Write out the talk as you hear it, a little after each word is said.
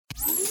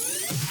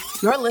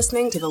You're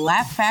listening to the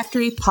Laugh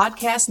Factory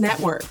Podcast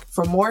Network.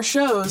 For more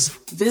shows,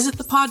 visit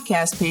the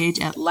podcast page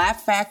at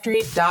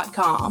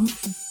laughfactory.com.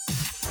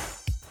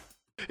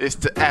 It's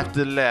the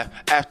after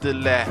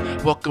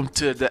laugh. Welcome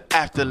to the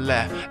after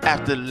laugh,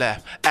 after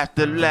laugh,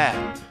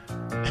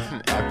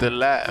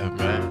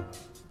 man.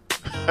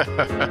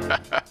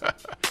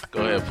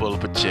 Go ahead, pull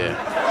up a chair.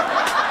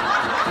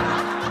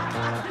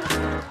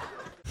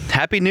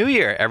 Happy New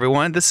Year,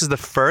 everyone. This is the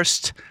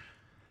first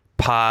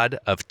pod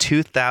of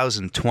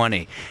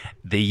 2020,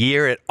 the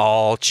year it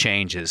all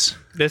changes.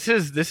 This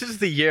is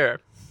the year.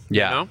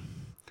 Yeah. You know?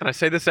 And I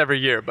say this every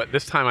year, but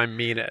this time I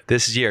mean it.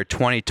 This year,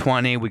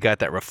 2020, we got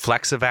that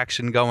reflexive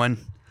action going.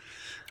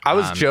 I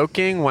was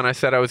joking when I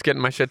said I was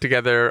getting my shit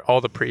together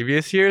all the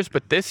previous years,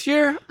 but this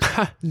year,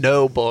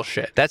 no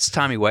bullshit. That's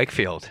Tommy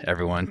Wakefield,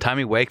 everyone.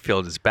 Tommy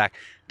Wakefield is back.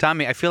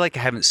 Tommy, I feel like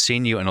I haven't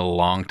seen you in a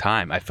long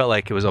time. I felt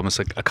like it was almost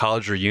like a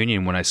college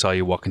reunion when I saw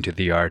you walk into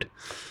the yard.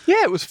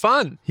 Yeah, it was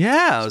fun.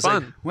 Yeah, it was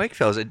fun. Like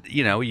Wakefield.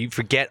 You know, you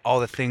forget all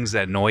the things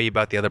that annoy you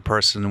about the other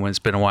person when it's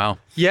been a while.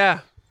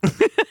 Yeah.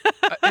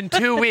 In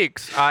 2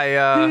 weeks,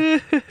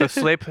 the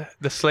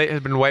slate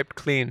has been wiped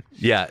clean.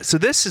 Yeah, so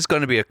this is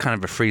going to be a kind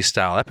of a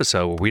freestyle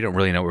episode where we don't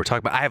really know what we're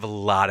talking about. I have a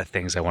lot of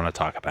things I want to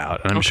talk about,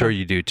 and I'm sure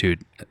you do too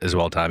as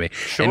well, Tommy.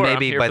 Sure, and I'm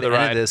maybe here by for the the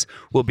end ride. of this,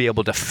 we'll be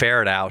able to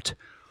ferret out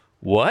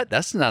what?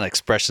 That's not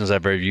expressions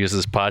I've ever used in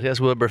this podcast.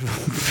 We'll ever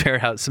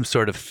ferret out some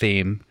sort of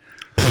theme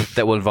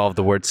that will involve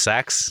the word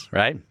sex,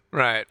 right?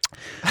 Right.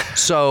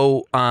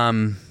 So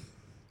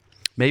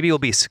maybe it'll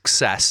be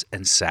success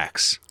and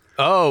sex.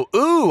 Oh,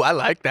 ooh, I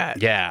like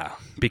that. Yeah,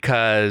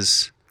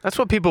 because... That's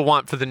what people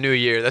want for the new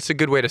year. That's a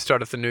good way to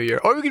start off the new year.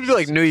 Or we can do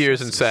like New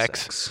Year's and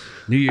sex.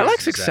 New Year's I like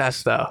and success,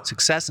 sex. though.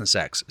 Success and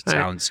sex. It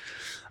Right.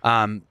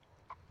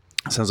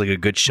 sounds like a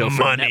good show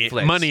for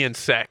Netflix. Money and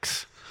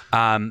sex.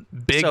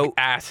 Big so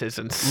asses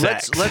and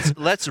sex.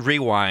 Let's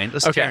rewind.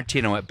 Let's Okay.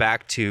 Tarantino it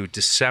back to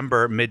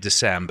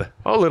mid-December.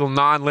 Oh, a little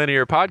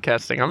non-linear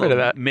podcasting. I'm into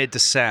that.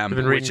 Mid-December,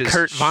 Been which reading is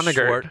Kurt Vonnegut.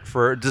 short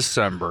for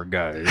December,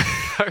 guys.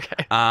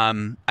 Okay.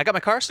 I got my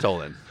car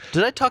stolen.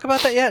 Did I talk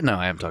about that yet? No,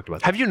 I haven't talked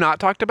about that. Have you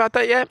not talked about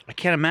that yet? I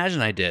can't imagine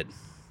I did.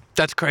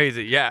 That's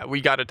crazy. Yeah,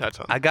 we got to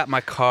touch on that. I got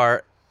my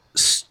car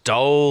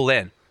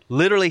stolen,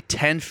 literally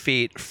 10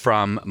 feet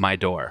from my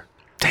door.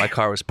 My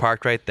car was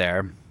parked right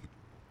there.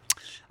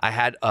 I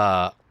had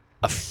a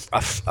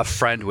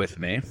friend with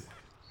me,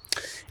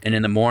 and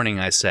in the morning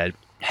I said,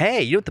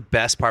 hey, you know what the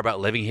best part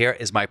about living here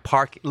is my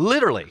park.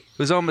 Literally, it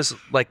was almost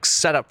like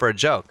set up for a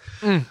joke.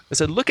 I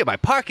said, look at my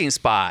parking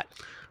spot.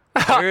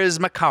 Where is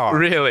my car?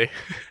 Really?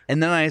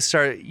 And then I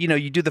started,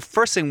 you do the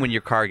first thing when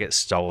your car gets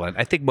stolen.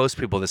 I think most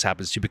people this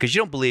happens to because you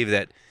don't believe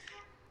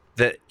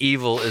that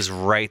evil is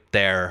right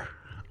there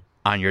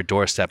on your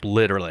doorstep,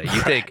 literally.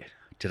 You think,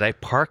 did I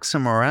park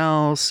somewhere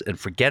else and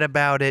forget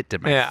about it?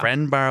 Did my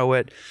friend borrow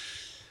it?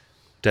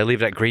 Did I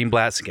leave it at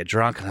Greenblatt's and get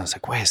drunk? And I was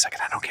like, wait a second,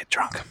 I don't get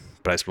drunk.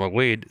 But I smoke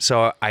weed.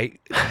 So I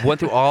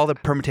went through all the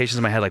permutations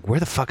in my head, like, where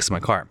the fuck is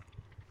my car?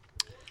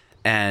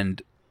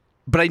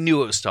 But I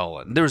knew it was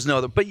stolen. There was no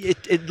other. But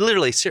it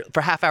literally,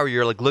 for a half hour,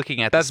 you're like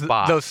looking at That's the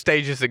spot. those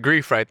stages of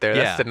grief right there.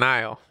 That's Yeah.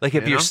 denial. Like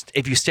if you know?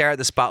 if you stare at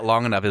the spot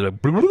long enough,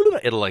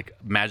 it'll like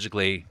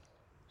magically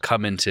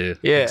come into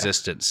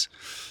existence.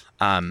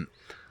 So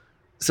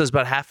it's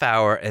about a half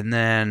hour, and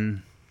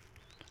then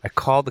I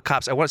called the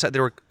cops. I went outside.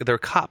 There were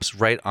cops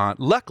right on.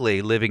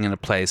 Luckily, living in a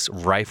place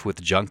rife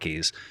with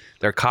junkies,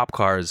 there are cop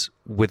cars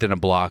within a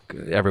block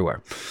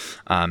everywhere.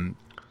 So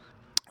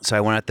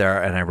I went out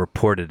there and I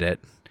reported it.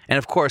 And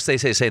of course, they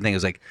say the same thing. It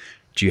was like,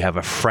 do you have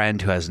a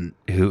friend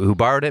who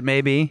borrowed it?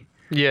 Maybe.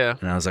 Yeah.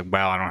 And I was like,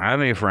 well, I don't have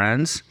any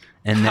friends.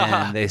 And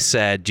then they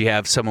said, do you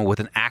have someone with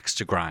an axe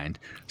to grind?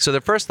 So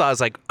the first thought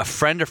is like a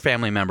friend or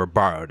family member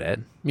borrowed it.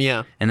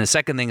 Yeah. And the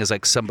second thing is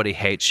like somebody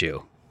hates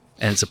you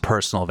and it's a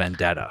personal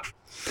vendetta.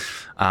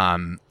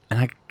 And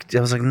I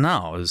was like,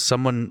 no, it was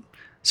someone.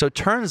 So it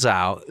turns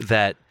out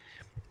that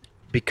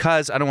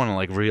because I don't want to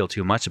like reveal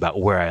too much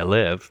about where I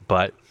live,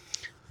 but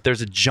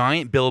there's a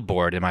giant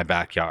billboard in my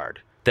backyard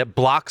that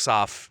blocks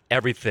off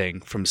everything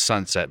from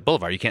Sunset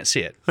Boulevard. You can't see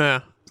it.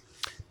 Yeah.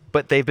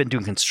 But they've been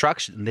doing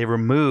construction and they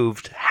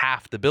removed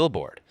half the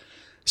billboard.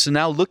 So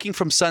now looking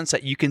from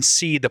Sunset, you can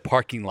see the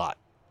parking lot.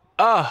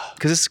 Oh.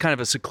 Because this is kind of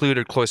a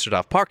secluded, cloistered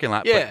off parking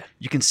lot. Yeah. But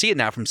you can see it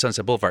now from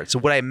Sunset Boulevard. So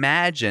what I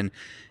imagine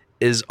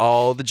is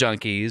all the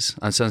junkies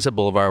on Sunset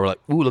Boulevard were like,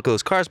 ooh, look at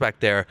those cars back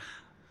there.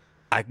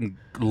 I can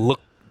look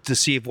to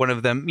see if one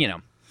of them,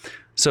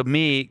 So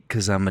me,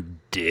 because I'm a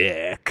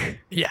dick,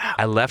 Yeah.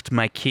 I left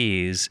my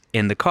keys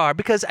in the car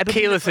because I've been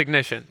Keyless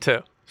ignition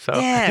too. So.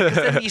 Yeah,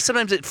 because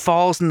sometimes it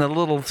falls in the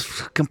little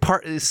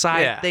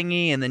side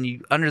thingy, and then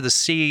you under the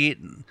seat.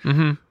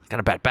 Got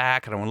a bad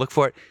back. I don't want to look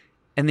for it,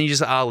 and then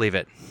I'll leave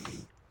it.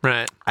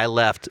 Right. I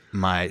left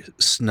my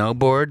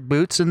snowboard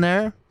boots in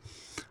there,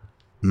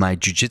 my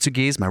jiu-jitsu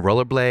gis, my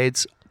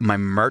rollerblades, my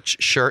merch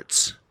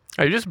shirts.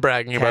 Are you just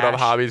bragging about all the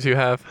Cash. hobbies you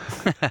have?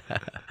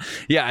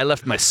 Yeah, I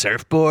left my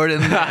surfboard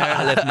in there.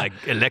 I left my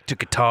electric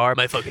guitar.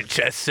 My fucking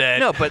chess set.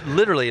 No, but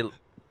literally,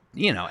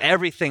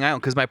 everything I own,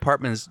 because my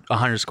apartment is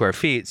 100 square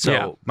feet,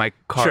 so my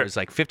car is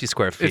like 50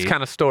 square feet. It's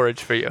kind of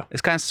storage for you.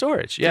 It's kind of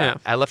storage. Yeah.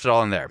 I left it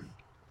all in there.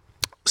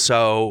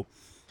 So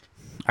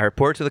I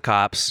report to the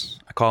cops.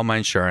 I call my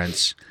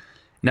insurance.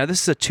 Now,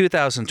 this is a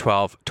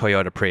 2012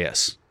 Toyota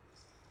Prius.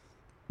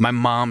 My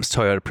mom's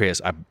Toyota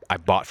Prius I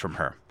bought from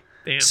her.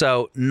 Damn.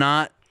 So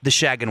not the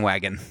shaggin'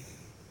 wagon.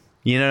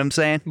 You know what I'm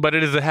saying? But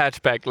it is a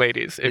hatchback,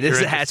 ladies. It is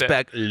a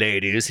hatchback,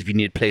 ladies, if you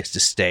need a place to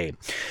stay.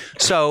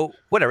 So,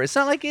 whatever. It's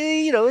not like,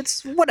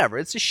 it's whatever.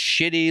 It's a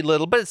shitty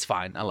little, but it's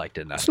fine. I liked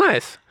it enough. It's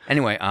nice.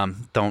 Anyway,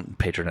 don't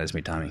patronize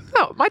me, Tommy.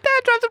 No, my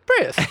dad drives a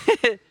Prius.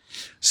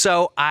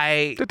 So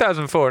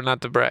 2004,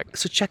 not to brag.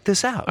 So check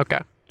this out. Okay.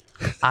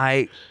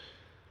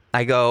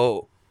 They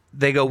go,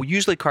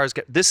 usually cars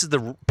get,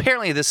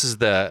 apparently this is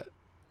the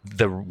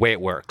way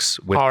it works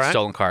with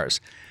stolen cars.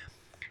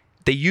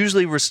 They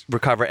usually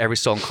recover every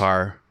stolen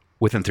car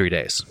within 3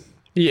 days.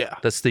 Yeah.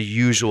 That's the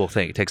usual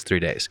thing. It takes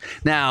 3 days.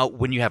 Now,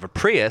 when you have a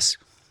Prius,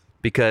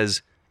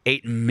 because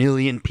 8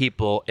 million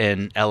people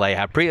in LA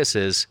have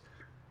Priuses,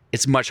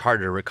 it's much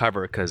harder to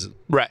recover because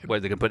where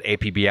they can put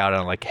APB out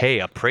on like, hey,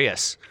 a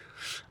Prius.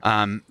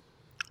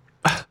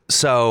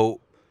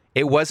 So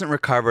it wasn't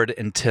recovered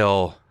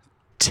until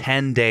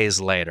 10 days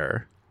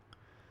later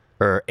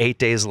or 8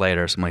 days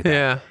later, something like that.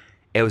 Yeah.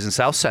 It was in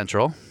South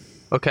Central.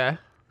 Okay.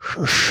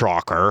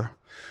 Shocker.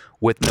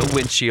 With no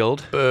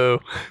windshield. Boo.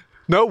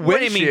 No windshield. What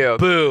do you mean,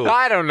 boo?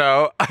 I don't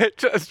know.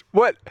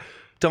 What?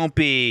 Don't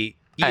be,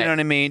 you know what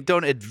I mean?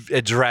 Don't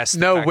address the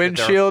no fact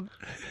windshield?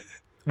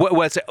 What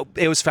was it?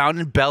 It was found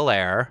in Bel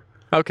Air.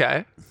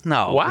 Okay.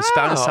 No, wow. It was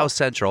found in South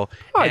Central.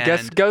 Oh, I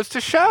guess it goes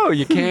to show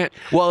you can't.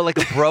 Well, like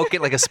a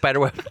broken, like a spider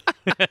web.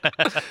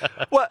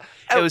 What?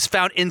 It was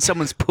found in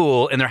someone's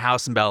pool in their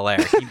house in Bel Air.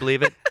 Can you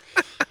believe it?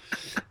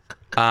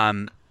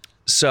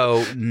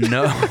 So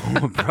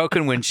no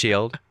broken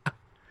windshield.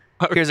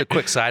 Okay. Here's a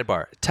quick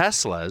sidebar.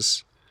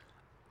 Teslas,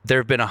 there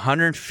have been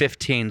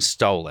 115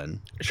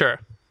 stolen.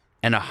 Sure.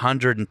 And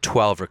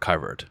 112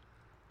 recovered.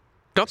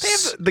 Don't they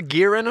have the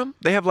gear in them?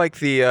 They have like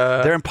the...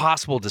 They're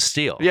impossible to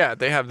steal. Yeah,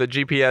 they have the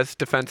GPS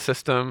defense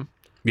system,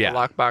 the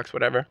lockbox,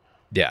 whatever.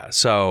 Yeah,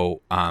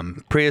 so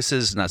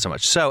Priuses, not so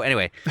much. So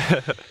anyway,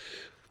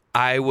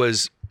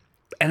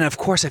 and of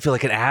course I feel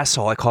like an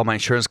asshole. I call my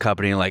insurance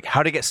company like,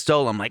 how'd it get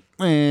stolen? I'm like,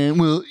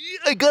 well,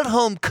 I got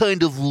home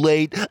kind of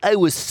late. I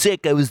was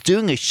sick. I was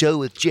doing a show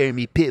with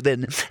Jeremy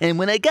Piven. And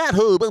when I got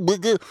home, and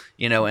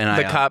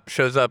the cop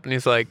shows up and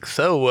he's like,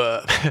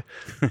 so,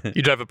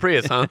 you drive a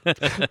Prius, huh?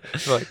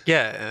 Like,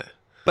 yeah.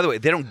 By the way,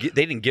 they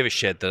didn't give a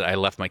shit that I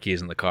left my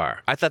keys in the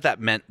car. I thought that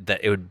meant that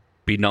it would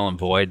be null and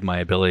void my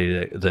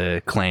ability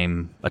to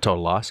claim a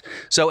total loss.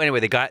 So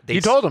anyway,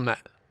 you told them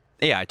that?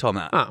 Yeah, I told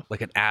him that.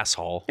 Like an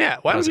asshole. Yeah,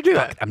 why would you do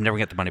that? I'm never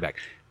going to get the money back.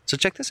 So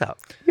check this out.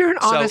 You're an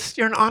honest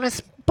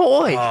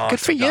boy. Good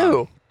for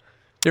you.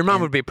 Your mom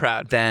would be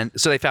proud.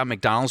 So they found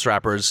McDonald's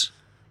wrappers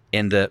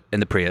in the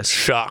Prius.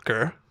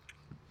 Shocker.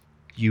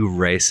 You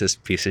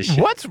racist piece of shit.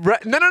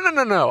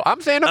 No.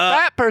 I'm saying a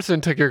fat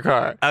person took your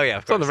car. Oh yeah,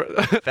 of course.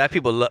 Fat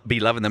people be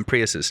loving them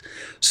Priuses.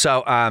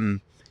 So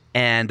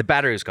and the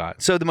battery was gone.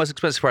 So the most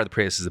expensive part of the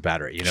Prius is the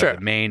battery. The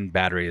main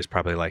battery is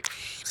probably like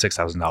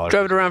 $6,000.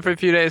 Drove it around for a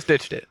few days,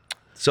 ditched it.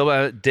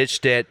 So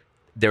ditched it.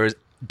 There was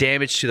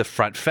damage to the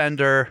front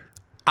fender.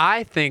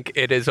 I think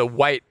it is a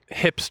white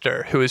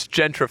hipster who is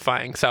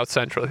gentrifying South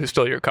Central who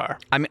stole your car.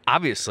 I mean,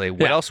 obviously.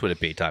 What else would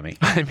it be, Tommy?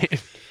 I mean,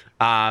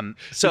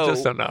 so I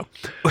just don't know.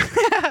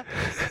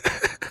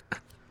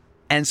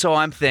 And so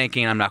I'm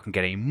thinking I'm not going to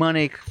get any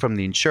money from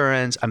the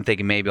insurance. I'm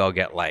thinking maybe I'll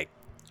get like,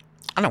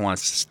 I don't want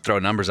to throw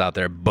numbers out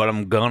there, but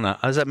I'm gonna.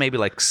 I was at maybe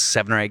like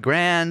 $7 or $8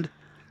 grand.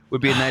 Would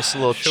be a nice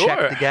little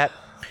check to get.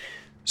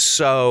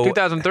 So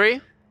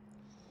 2003?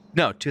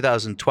 No,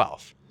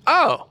 2012.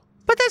 Oh.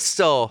 But that's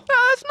still...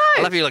 Oh, that's nice.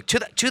 I love you like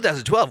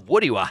 2012.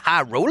 What are you, a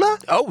high roller?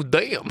 Oh,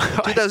 damn.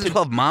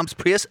 2012 Mom's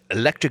Prius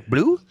electric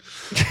blue?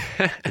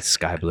 It's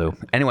sky blue.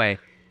 Anyway,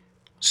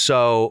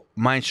 so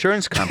my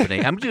insurance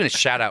company... I'm doing a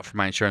shout out for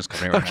my insurance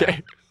company right now.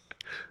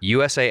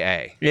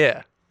 USAA.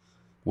 Yeah.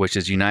 Which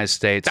is United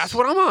States... That's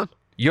what I'm on.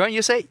 You're on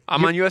USA?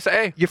 I'm on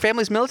USAA. Your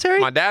family's military?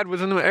 My dad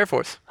was in the Air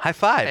Force. High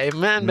five.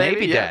 Amen,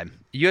 baby. Navy dad.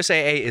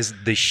 USAA is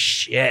the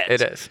shit.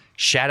 It is.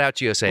 Shout out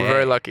to USAA. We're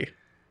very lucky.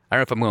 I don't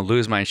know if I'm going to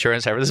lose my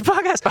insurance after this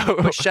podcast,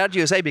 but shout out to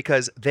USA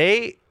because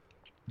they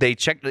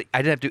checked.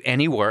 I didn't have to do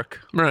any work.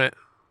 Right.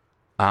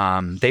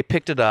 They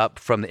picked it up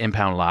from the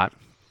impound lot.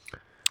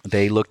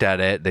 They looked at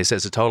it. They said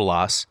it's a total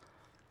loss.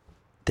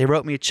 They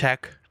wrote me a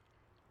check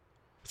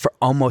for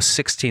almost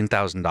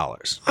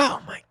 $16,000.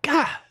 Oh my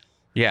God.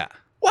 Yeah.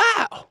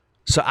 Wow.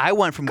 So I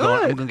went from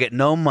going, I'm going to get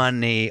no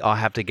money. I'll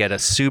have to get a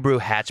Subaru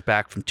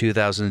hatchback from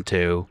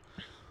 2002.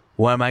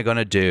 What am I going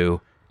to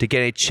do to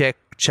get a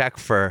check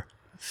for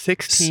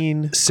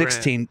 16,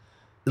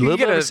 a little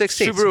bit over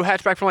 16. Subaru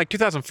hatchback from like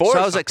 2004. So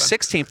I was like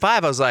 16.5. I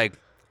was like,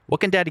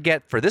 what can Daddy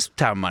get for this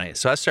time of money?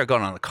 So I started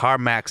going on the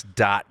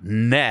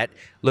CarMax.net,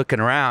 looking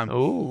around.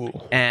 Ooh.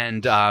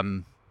 And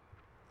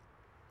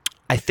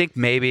I think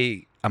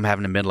maybe I'm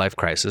having a midlife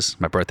crisis.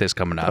 My birthday's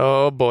coming up.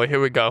 Oh boy,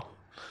 here we go.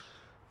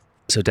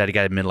 So Daddy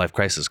got a midlife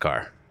crisis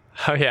car.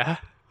 Oh, yeah?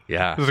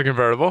 Yeah. It was a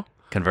convertible?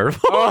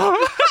 Convertible?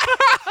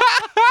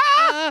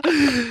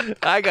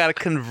 I got a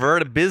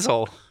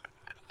convertible.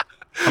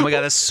 Oh my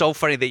God, that's so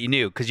funny that you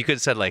knew, because you could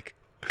have said like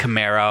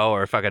Camaro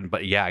or fucking,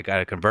 but yeah, I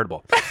got a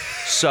convertible.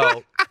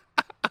 So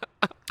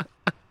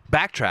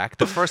backtrack,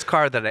 the first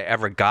car that I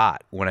ever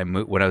got when I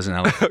moved, when I was in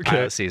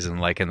pilot season,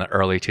 like in the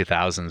early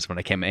 2000s, when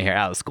I came in here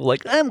out of school,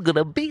 like I'm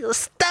gonna be a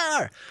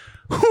star.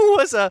 Who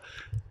was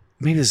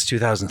maybe this is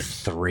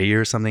 2003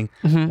 or something,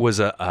 was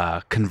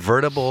a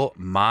convertible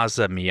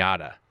Mazda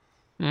Miata,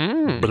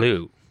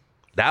 blue.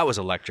 That was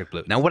electric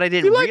blue. Now, what I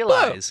didn't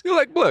realize... You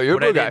like blue. You're a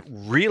blue guy. What I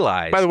didn't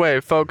realize... By the way,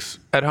 folks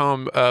at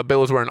home,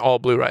 Bill is wearing all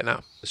blue right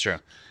now. That's true.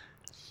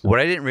 What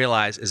I didn't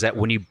realize is that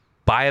when you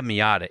buy a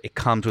Miata, it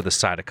comes with a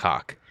side of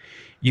cock.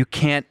 You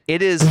can't...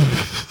 It is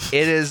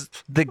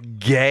the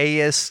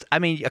gayest... I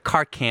mean, a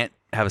car can't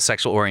have a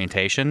sexual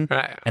orientation.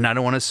 Right. And I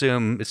don't want to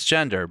assume it's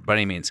gender by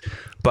any means.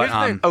 But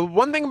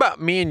one thing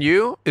about me and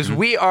you is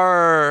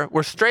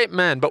we're straight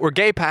men, but we're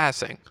gay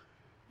passing.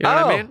 You know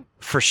what I mean?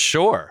 For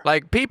sure.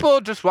 Like,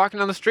 people just walking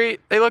down the street,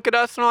 they look at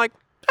us and are like,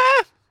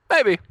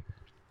 maybe.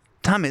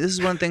 Tommy, this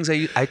is one of the things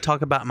I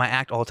talk about in my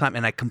act all the time,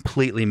 and I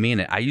completely mean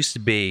it. I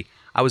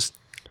was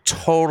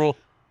total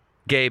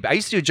gay. I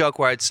used to do a joke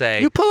where I'd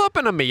say... You pull up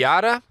in a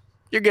Miata,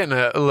 you're getting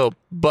a little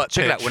butt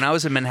Check it out. When I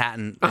was in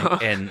Manhattan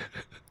in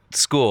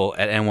school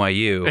at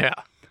NYU,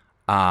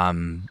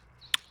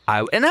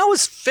 I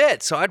was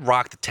fit, so I'd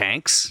rock the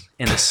tanks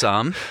in the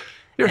sun.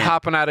 You're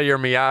hopping out of your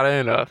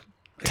Miata in a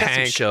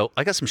tank.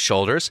 I got some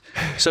shoulders.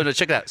 So to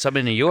check it out, so I'm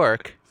in New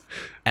York,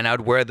 and I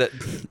would wear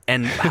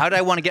and how do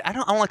I want to get? I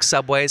don't like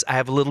subways. I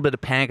have a little bit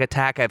of panic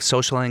attack. I have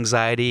social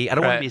anxiety. I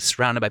don't want to be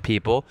surrounded by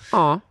people.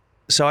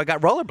 So I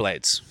got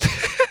rollerblades.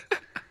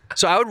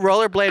 So I would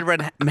rollerblade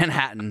around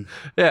Manhattan.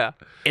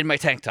 In my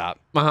tank top.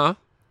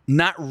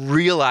 Not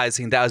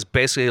realizing that was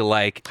basically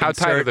like how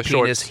tight are the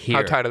shorts? Here.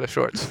 How tight are the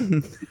shorts?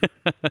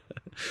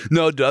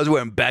 No, dude, I was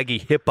wearing baggy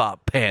hip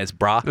hop pants,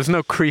 brah. There's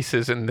no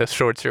creases in the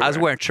shorts you're I was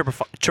wearing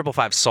triple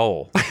five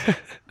soul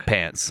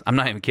pants. I'm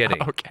not even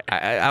kidding. Okay.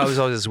 I was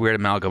always this weird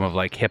amalgam of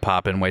like hip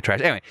hop and white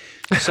trash. Anyway,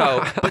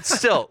 so but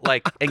still,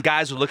 like, and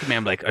guys would look at me.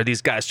 I'm like, are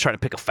these guys trying to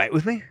pick a fight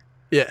with me?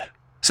 Yeah.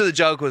 So the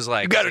joke was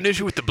like, you got an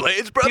issue with the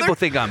blades, brother? People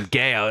think I'm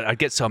gay. I'd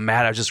get so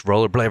mad. I would just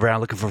rollerblade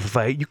around looking for a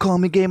fight. You call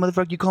me gay,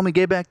 motherfucker? You call me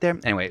gay back there?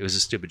 Anyway, it was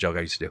a stupid joke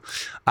I used to do.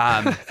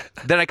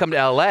 Then I come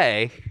to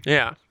LA.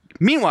 Yeah.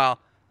 Meanwhile,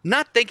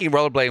 not thinking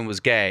rollerblading was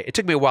gay, it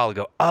took me a while to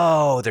go,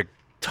 oh,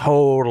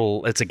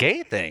 it's a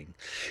gay thing.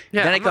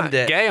 Yeah, then I'm not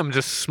gay, I'm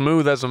just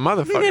smooth as a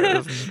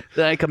motherfucker.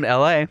 Then I come to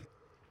LA,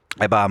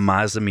 I bought a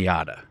Mazda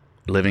Miata,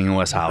 living in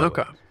West Hollywood.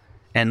 Okay.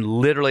 And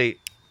literally,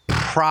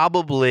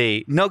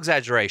 probably, no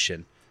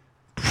exaggeration,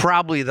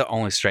 probably the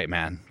only straight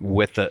man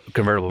with the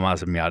convertible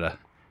Mazda Miata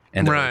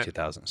in the early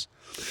 2000s.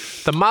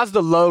 The Mazda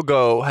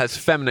logo has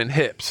feminine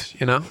hips,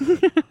 you know?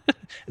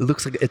 It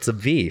looks like it's a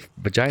V,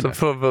 vagina.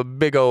 It's of a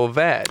big old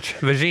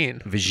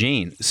vagine.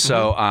 Vagine.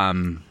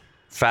 So,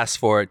 fast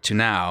forward to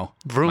now,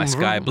 my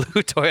sky blue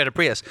Toyota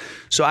Prius.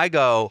 So I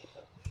go,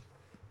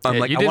 I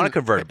want a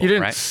convertible. You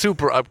didn't right?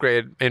 super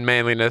upgrade in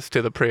manliness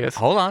to the Prius.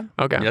 Hold on.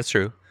 Okay. Yeah, that's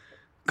true.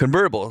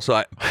 Convertible. So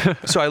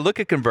I look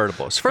at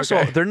convertibles. First of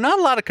all, there are not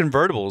a lot of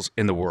convertibles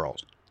in the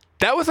world.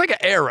 That was like an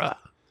era.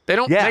 They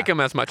don't make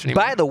them as much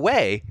anymore. By the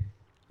way,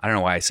 I don't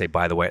know why I say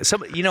by the way. It's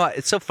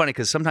so funny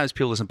because sometimes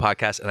people listen to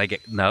podcasts and I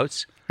get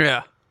notes.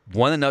 Yeah.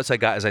 One of the notes I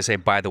got is I say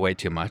by the way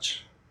too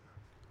much.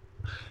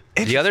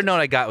 The other note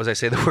I got was I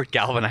say the word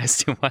galvanize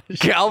too much.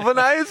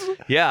 Galvanize?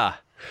 Yeah.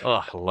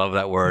 Oh, I love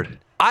that word.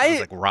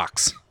 It's like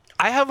rocks.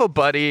 I have a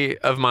buddy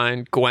of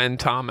mine, Gwen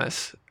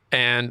Thomas,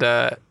 and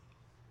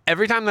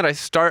every time that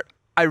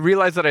I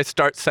realize that I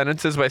start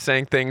sentences by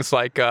saying things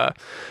like, can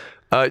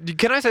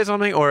I say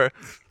something? Or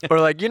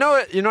like, you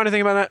know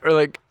anything about that? Or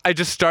like, I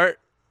just start,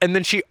 and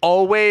then she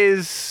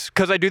always,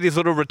 because I do these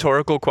little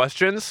rhetorical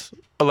questions,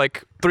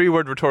 like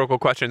 3-word rhetorical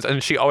questions,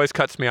 and she always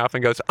cuts me off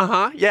and goes,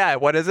 yeah,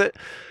 what is it?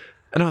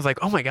 And I was like,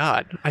 oh my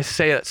God, I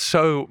say it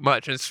so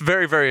much. And it's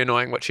very, very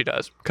annoying what she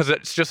does, because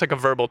it's just like a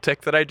verbal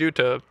tick that I do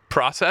to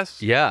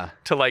process. Yeah.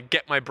 To like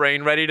get my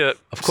brain ready to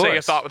say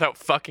a thought without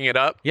fucking it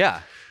up. Yeah,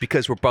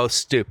 because we're both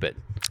stupid.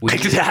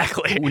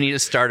 Exactly. We need to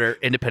start our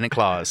independent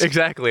clause.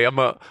 Exactly.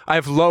 I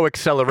have low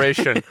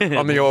acceleration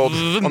on the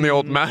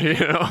old mount, you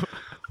know.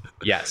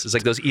 Yes, it's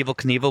like those Evel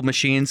Knievel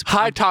machines.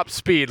 High top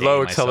speed,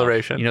 low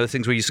acceleration. You know the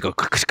things where you used to go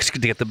to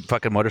get the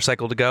fucking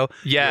motorcycle to go?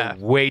 Yeah.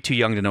 You're way too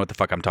young to know what the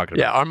fuck I'm talking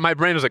about. Yeah, my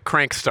brain is a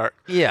crank start.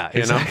 Yeah,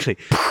 exactly.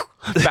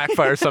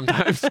 Backfires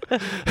sometimes.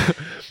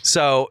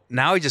 So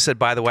now I just said,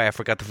 by the way, I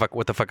forgot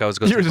what the fuck I was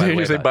going to say.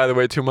 You say by the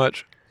way too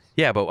much.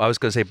 Yeah, but I was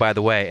going to say by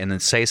the way and then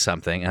say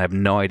something, and I have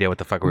no idea what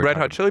the fuck we were Red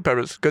talking Hot Chili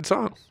Peppers, good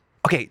song.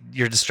 Okay,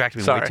 you're distracting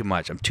me way too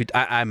much.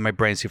 My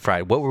brain's too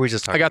fried. What were we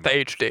just talking about?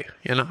 I got the HD,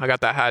 you know? I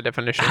got that high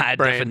definition High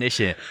brain.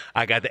 definition.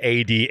 I got the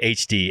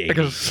ADHD.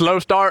 Because slow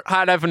start,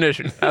 high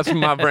definition. That's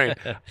my brain.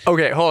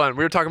 Okay, hold on.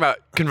 We were talking about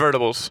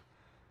convertibles.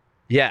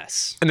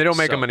 Yes. And they don't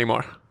make them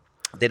anymore.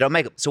 They don't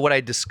make them. So what I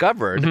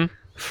discovered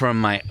from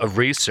my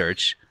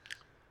research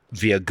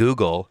via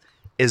Google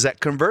is that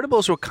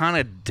convertibles were kind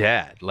of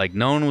dead. Like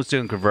no one was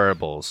doing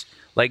convertibles.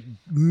 Like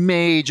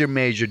major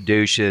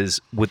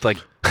douches with like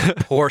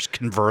Porsche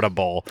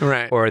convertible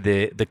Right. or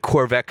the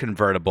Corvette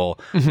convertible,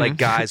 like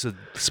guys with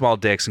small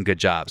dicks and good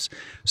jobs.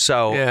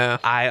 So Yeah.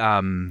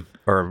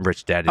 or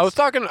rich daddies. I was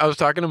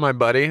talking to my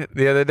buddy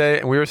the other day,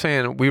 and we were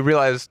saying we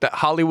realized that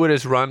Hollywood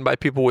is run by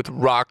people with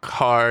rock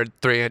hard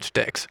 3-inch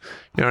dicks.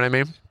 You know what I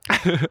mean?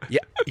 Yeah,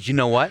 you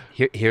know what?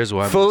 Here's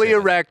what I'm Fully gonna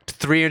say. erect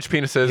 3-inch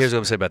penises. Here's what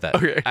I'm saying about that.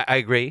 Okay. I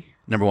agree.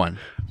 Number one,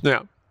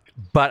 Yeah.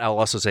 but I'll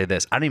also say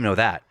this: I don't even know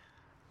that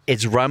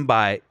it's run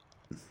by.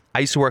 I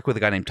used to work with a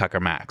guy named Tucker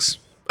Max,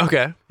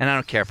 Okay. and I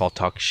don't care if I'll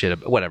talk shit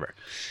about whatever.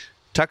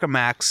 Tucker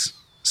Max,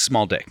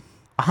 small dick,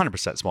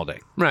 100% small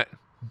dick, Right.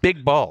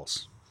 big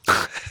balls,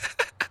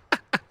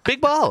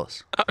 big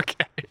balls.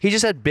 Okay. He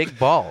just had big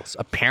balls,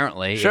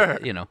 apparently. Sure.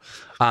 You know,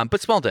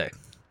 but small dick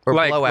or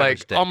below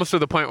average dick. almost to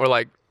the point where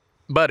like,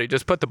 buddy,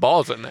 just put the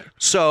balls in there.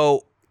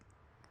 So,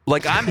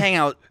 like, I'm hanging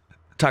out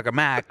with Tucker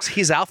Max.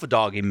 He's alpha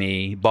dogging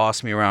me,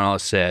 bossing me around all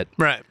this shit.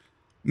 Right.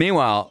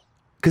 Meanwhile,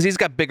 because he's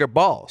got bigger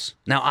balls.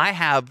 Now, I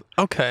have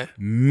Okay.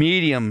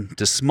 medium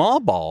to small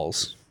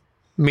balls,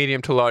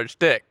 Medium to large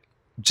dick.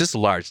 just a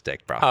large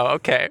dick, bro. Oh,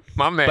 okay.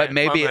 My man. but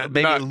maybe my it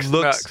man.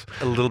 looks Nux.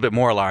 a little bit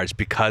more large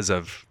because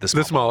of the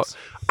small The small. balls.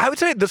 I would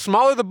say the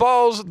smaller the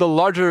balls, the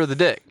larger the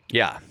dick.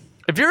 Yeah.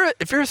 If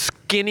you're a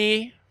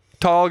skinny,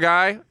 tall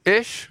guy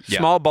ish, Yeah.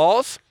 small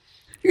balls,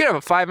 you can have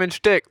a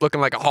 5-inch dick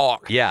looking like a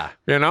hawk. Yeah.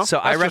 You know? So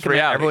I That's just recommend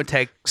reality. everyone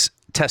takes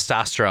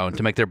testosterone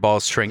to make their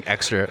balls shrink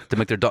extra, to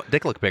make their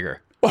dick look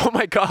bigger. Oh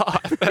my god,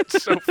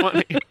 that's so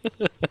funny.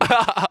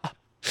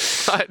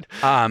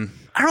 I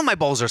don't know, my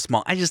balls are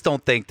small. I just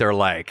don't think they're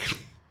like.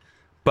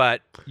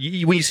 But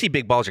when you see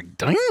big balls, you're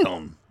like,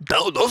 damn.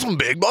 Those some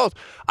big balls.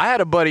 I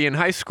had a buddy in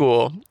high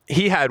school.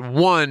 He had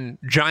one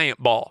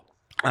giant ball.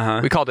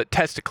 We called it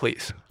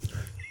testicles.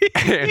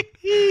 Yeah,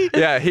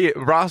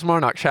 Ross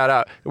Marnock, shout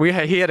out.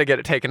 He had to get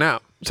it taken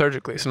out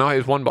surgically, so now he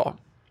has one ball.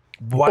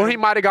 Why, Or he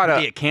might have got did a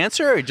he get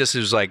cancer, or just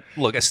was like,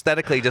 look,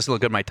 aesthetically, it doesn't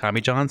look good at my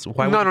Tommy Johns.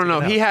 Why? would no.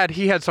 take it out?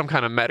 He had some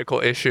kind of medical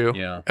issue.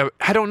 Yeah.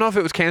 I don't know if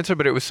it was cancer,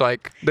 but it was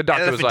like the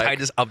doctor was like,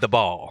 Elephantitis of the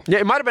ball. yeah,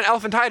 it might have been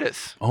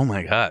elephantitis. Oh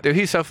my god. Dude,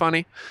 he's so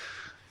funny.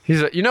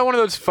 He's you know one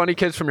of those funny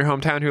kids from your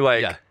hometown who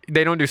like Yeah.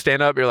 they don't do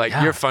stand up. You're like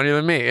Yeah. you're funnier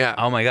than me. Yeah.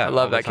 Oh my god. I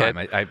love all that the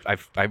time. kid.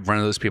 I run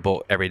into those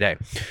people every day.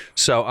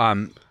 So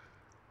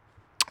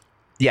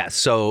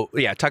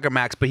yeah, Tucker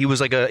Max, but he was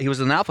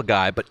an alpha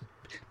guy, but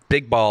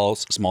big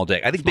balls, small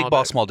dick. I think Small big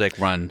ball, dick. small dick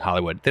run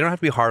Hollywood. They don't have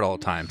to be hard all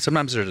the time.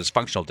 Sometimes they're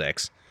dysfunctional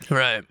dicks,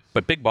 Right.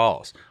 but big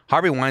balls.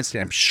 Harvey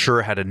Weinstein, I'm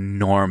sure, had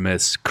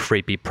enormous,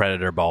 creepy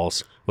predator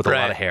balls with a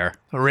lot of hair.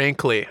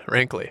 Wrinkly.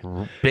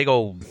 Big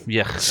old,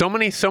 yeah. So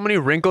many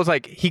wrinkles.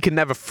 Like he could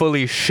never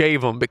fully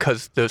shave them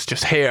because there's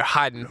just hair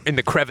hiding in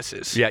the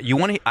crevices. Yeah,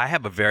 I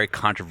have a very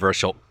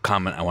controversial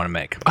comment I want to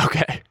make.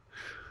 Okay.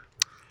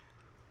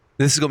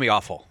 This is going to be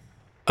awful.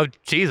 Oh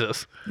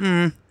Jesus.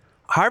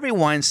 Harvey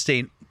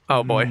Weinstein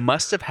Oh boy.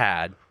 must have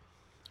had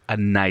a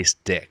nice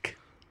dick.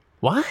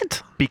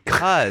 What?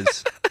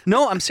 Because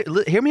no, I'm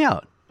serious. Hear me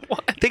out.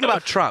 Think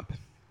about Trump,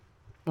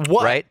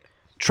 What? right?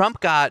 Trump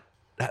got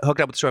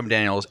hooked up with Stormy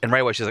Daniels, and right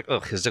away she's like,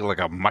 "Ugh, his dick looked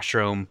like a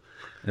mushroom.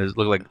 It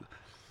looked like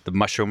the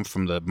mushroom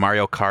from the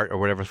Mario Kart or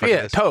whatever." The fuck it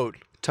Yeah. is. Toad.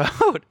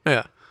 Toad.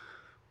 Yeah.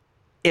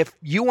 If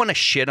you want to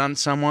shit on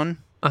someone,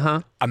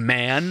 a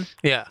man,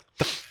 Yeah.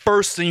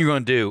 first thing you're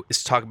going to do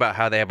is talk about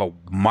how they have a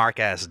mark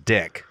ass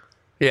dick.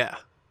 Yeah.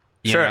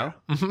 You Sure.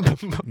 know?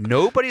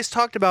 Nobody's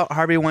talked about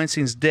Harvey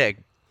Weinstein's dick.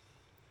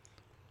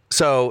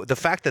 So the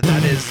fact that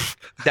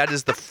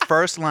is the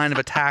first line of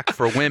attack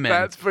for women.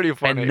 That's pretty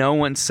funny. And no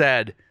one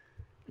said.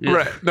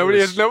 Right.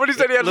 Nobody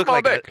said he had a looked small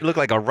like dick. Looked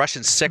like a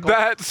Russian sickle.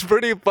 That's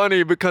pretty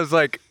funny because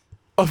like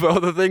of all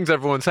the things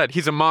everyone said,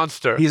 he's a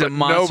monster. He's a but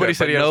monster. Nobody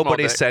said he had a small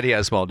nobody dick. said he had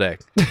a small dick.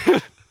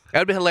 That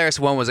would be hilarious.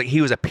 One was like,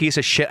 he was a piece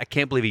of shit. I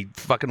can't believe he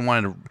fucking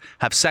wanted to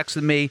have sex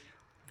with me.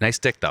 Nice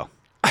dick though.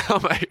 Oh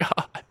my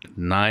god.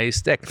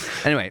 Nice dick.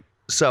 Anyway,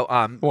 so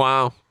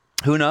Wow.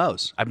 who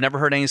knows? I've never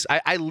heard any.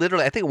 I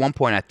literally, I think at one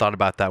point I thought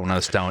about that when I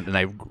was stoned, and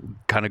I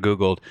kind of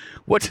Googled,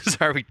 what does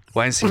Harvey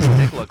Weinstein's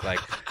dick look like?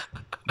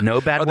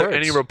 No bad Are words. there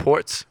any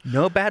reports?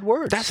 No bad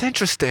words. That's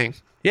interesting.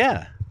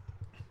 yeah.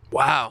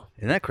 Wow.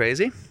 Isn't that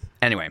crazy?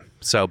 Anyway,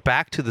 so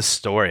back to the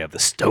story of the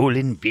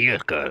stolen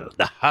vehicle,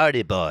 the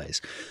Hardy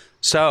Boys.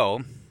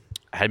 So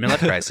I had a midlife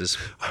crisis.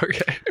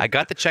 Okay. I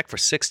got the check for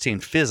 16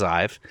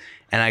 Fizzive,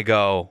 and I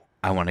go,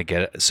 I want to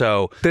get it.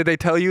 So Did they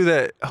tell you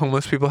that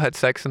homeless people had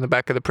sex in the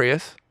back of the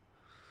Prius?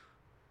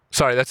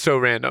 Sorry, that's so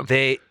random.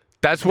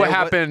 That's what there wa-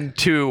 happened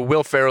to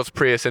Will Ferrell's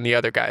Prius and the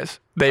other guys.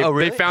 They Oh,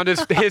 really? they found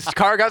his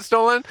car got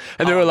stolen,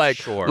 and they Oh, were like,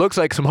 sure. "Looks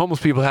like some homeless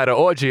people had an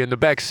orgy in the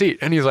back seat."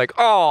 And he's like,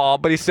 "Oh,"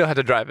 but he still had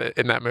to drive it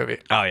in that movie.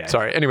 Oh, yeah.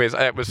 Sorry. Anyways,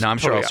 it was. No, I'm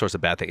sure totally all sorts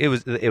of bad things.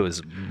 It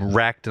was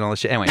wrecked and all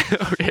this shit. Anyway,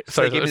 Okay, so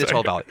sorry, they gave me the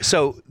sorry. $12.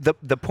 So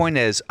the point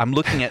is, I'm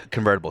looking at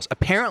convertibles.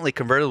 Apparently,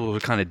 convertibles were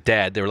kind of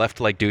dead. They were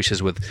left like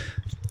douches with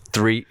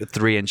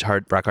 3-inch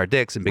rock hard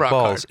dicks and big Rock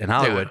balls hard. in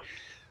Hollywood.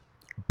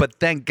 Yeah. But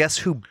then guess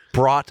who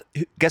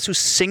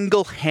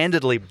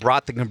single-handedly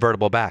brought the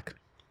convertible back?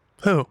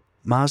 Who?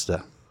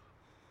 Mazda.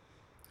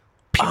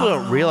 People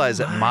don't realize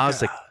that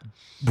Mazda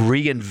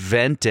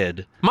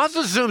reinvented.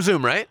 Mazda's Zoom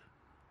Zoom, right?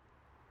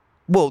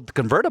 Well, the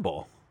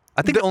convertible.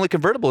 I think the only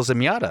convertible is a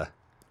Miata.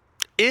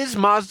 Is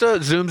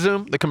Mazda Zoom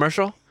Zoom the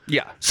commercial?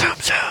 Yeah. Zoom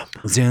Zoom.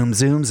 Zoom,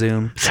 zoom,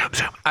 zoom. Zoom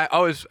Zoom. I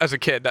always, as a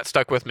kid, that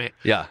stuck with me.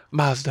 Yeah.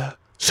 Mazda.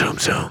 Zoom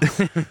Zoom.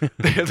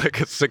 Like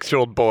a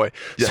 6-year-old boy.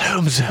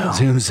 Zoom Zoom.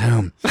 Zoom,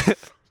 zoom.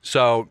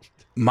 So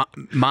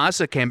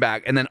Mazda came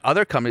back, and then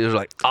other companies were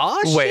like,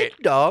 "Oh Wait.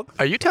 shit, dog."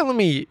 Are you telling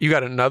me you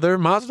got another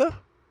Mazda?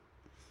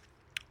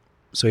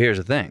 So here's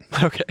the thing: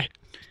 Okay.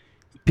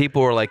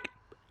 people were like,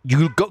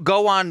 "You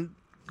go on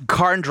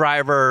Car and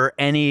Driver,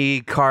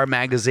 any car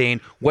magazine.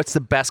 What's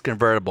the best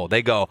convertible?"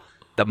 They go,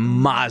 "The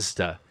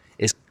Mazda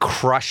is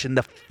crushing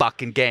the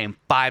fucking game.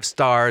 5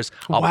 stars.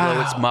 I'll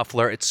blow its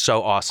muffler. It's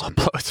so awesome."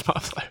 Blow its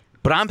muffler.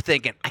 But I'm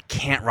thinking, I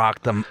can't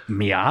rock the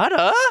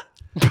Miata.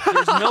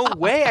 There's no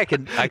way I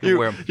can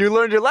wear them. You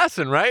learned your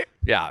lesson, right?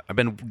 Yeah, I've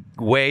been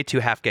way too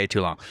half gay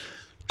too long.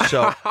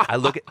 So I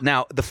look at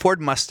now the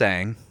Ford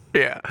Mustang.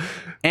 Yeah.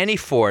 Any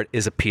Ford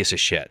is a piece of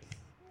shit.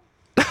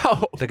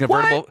 Oh, The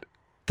convertible, what?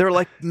 they're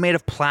like made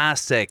of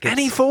plastic.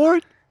 Any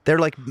Ford? They're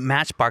like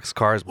Matchbox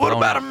cars. What blown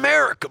about up.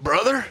 America,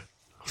 brother?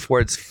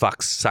 Ford's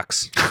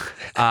sucks.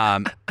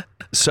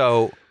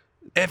 So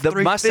the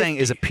F-350. Mustang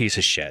is a piece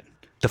of shit.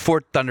 The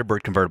Ford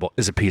Thunderbird convertible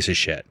is a piece of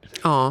shit.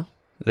 Oh.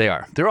 They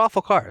are. They're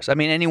awful cars. I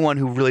mean, anyone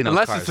who really knows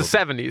Unless cars it's the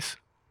will- 70s.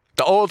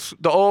 The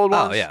old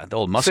ones? Oh yeah, the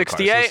old muscle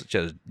 68? cars. Those are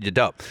just, you're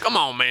dope. Come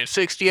on, man.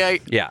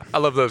 68? Yeah. I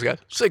love those guys.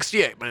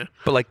 68, man.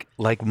 But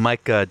like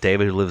Mike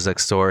David who lives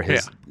next door,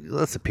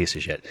 that's a piece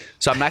of shit.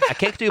 So I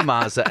can't do a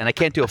Mazda and I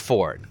can't do a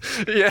Ford.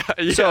 Yeah.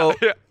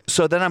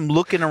 So then I'm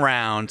looking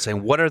around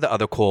saying, what are the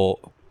other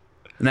cool?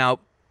 Now,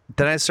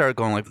 then I started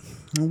going like,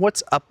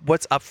 what's up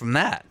from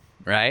that,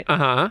 right?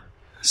 Uh-huh.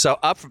 So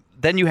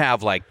then you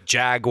have like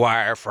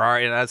Jaguar,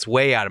 Ferrari, and that's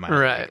way out of my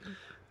Right. league.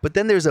 But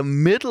then there's a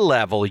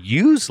mid-level,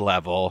 used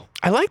level.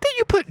 I like that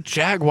you put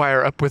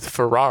Jaguar up with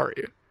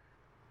Ferrari.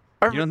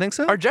 You don't think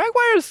so? Are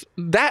Jaguars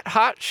that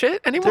hot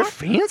shit anymore? They're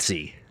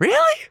fancy.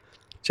 Really?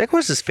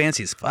 Jaguar's as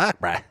fancy as fuck,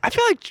 bruh. I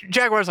feel like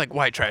Jaguar's like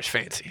white trash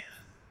fancy.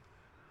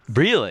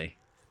 Really?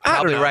 I don't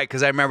Probably know. right,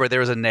 because I remember there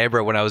was a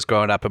neighbor when I was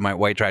growing up in my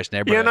white trash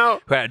neighborhood You know-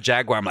 who had a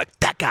Jaguar. I'm like,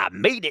 that guy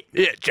made it.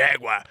 Yeah,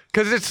 Jaguar.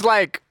 Because it's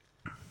like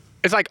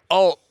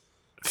alt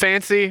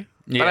fancy.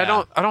 But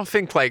Yeah. I don't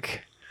think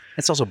like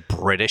It's also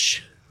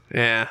British.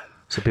 yeah.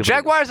 So people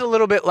Jaguar's a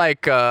little bit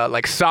like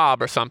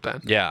Saab or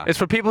something. Yeah. It's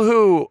for people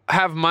who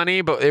have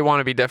money but they want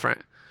to be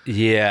different.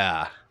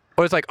 Yeah.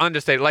 Or it's like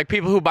understated. Like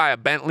people who buy a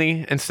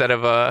Bentley instead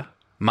of a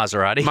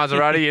Maserati.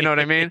 Maserati, you know what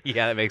I mean?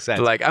 Yeah, that makes sense.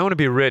 They're like, I want to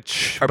be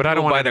rich, Or but I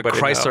don't people want buy the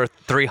anybody to know. Chrysler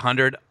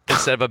 300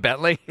 instead of a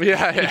Bentley.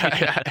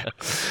 Yeah.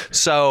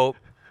 So,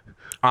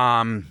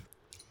 I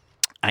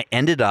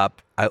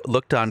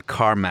looked on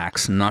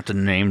CarMax, not to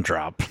name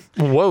drop,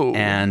 Whoa.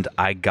 and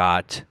I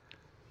got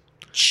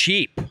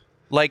cheap.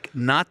 Like,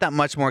 not that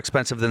much more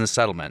expensive than the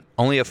settlement.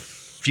 Only a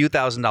few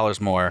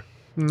 $1,000s more.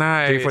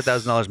 Nice.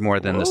 $3,000-$4,000 more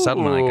than the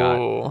settlement I got.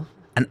 Ooh.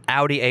 An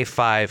Audi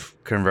A5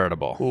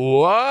 convertible.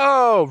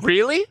 Whoa.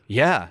 Really?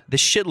 Yeah,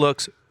 this shit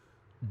looks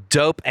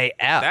dope AF.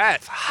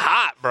 That's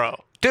hot,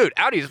 bro. Dude,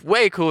 Audi's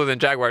way cooler than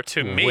Jaguar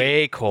to me.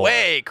 Way cooler.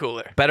 Way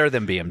cooler. Better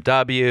than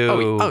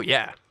BMW. Oh,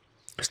 yeah.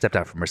 Stepped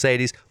out from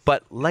Mercedes,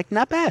 but like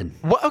not bad.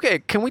 What? Okay,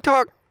 can we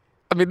talk?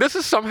 I mean, this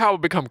has somehow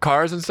become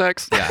cars and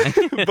sex. Yeah.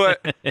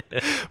 but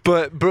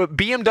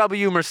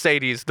BMW,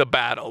 Mercedes, the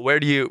battle. Where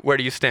do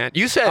you stand?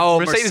 You said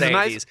Mercedes is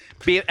nice.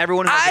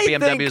 Everyone who has a I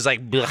BMW think- is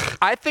like blech.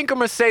 I think a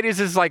Mercedes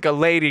is like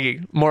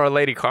more a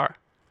lady car.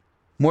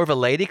 More of a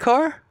lady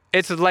car.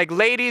 It's like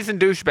ladies and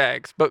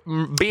douchebags, but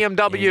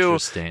BMW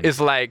Interesting. is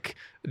like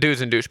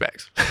dudes and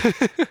douchebags.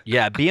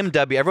 Yeah,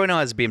 BMW. Everyone who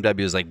has a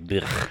BMW is like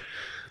blech.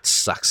 It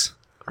sucks.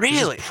 There's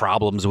just Really?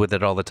 problems with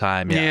it all the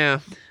time. Yeah.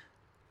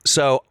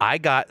 So I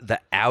got the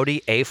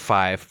Audi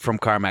A5 from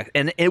CarMax,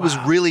 and it was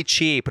really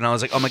cheap. And I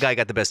was like, "Oh my god, I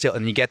got the best deal!"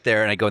 And you get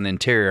there, and I go in the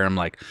interior, and I'm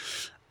like,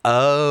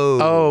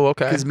 "Oh,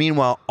 okay. Because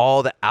meanwhile,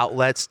 all the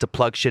outlets to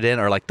plug shit in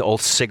are like the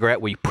old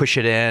cigarette where you push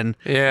it in,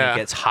 Yeah. and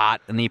it gets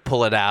hot, and then you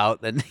pull it out,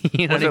 and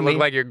you know Does what I it mean? look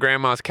like your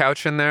grandma's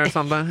couch in there or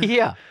something?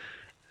 Yeah.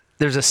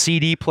 There's a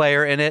CD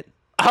player in it.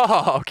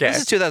 Oh, okay. This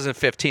is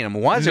 2015. I'm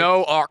why is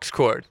No aux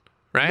cord,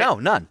 right? No,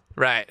 none.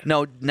 Right.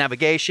 No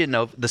navigation.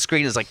 No, the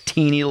screen is like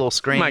teeny little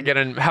screen. Might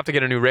have to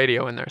get a new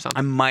radio in there or I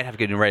something. might have to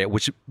get a new radio,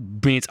 which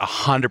means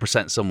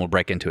 100% someone will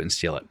break into it and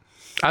steal it.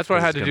 That's what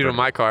I had to do to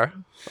my car.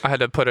 I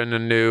had to put in a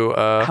new.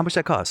 How much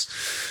that cost?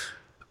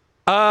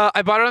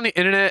 I bought it on the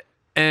internet,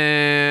 You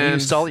and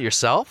install it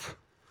yourself?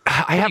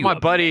 I have you my a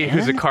buddy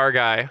who's a man? car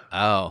guy,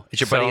 Oh, is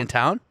your buddy So- in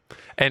town?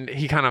 and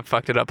he kind of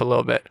fucked it up a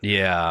little bit,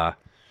 Yeah.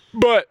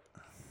 but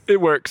it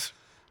works.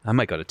 I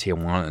might go to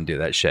Tijuana and do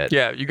that shit.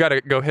 Yeah, you got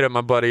to go hit up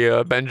my buddy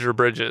Benjer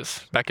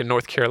Bridges back in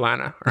North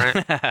Carolina,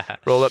 right?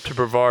 Roll up to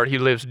Brevard. He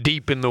lives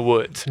deep in the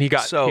woods, and he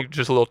just a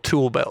little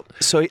tool belt.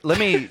 So let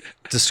me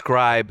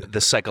describe the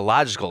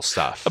psychological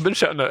stuff. I've been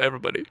shouting at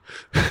everybody.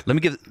 Let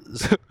me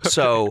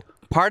so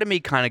part of me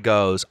kind of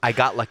goes, I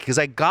got lucky because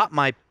I got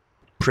my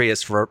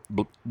Prius for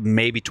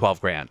maybe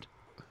 $12,000.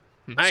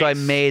 Nice. So I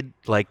made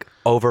like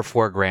over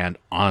 $4,000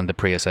 on the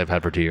Prius I've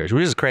had for 2 years,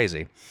 which is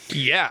crazy.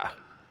 Yeah.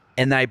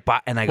 And I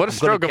bought, and what a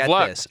stroke of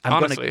luck, this.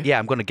 honestly.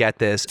 I'm going to get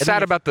this. And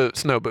Sad about the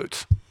snow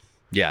boots.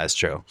 Yeah, it's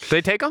true. Did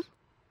they take them?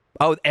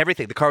 Oh,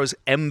 everything. The car was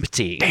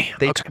empty. Damn.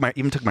 They took my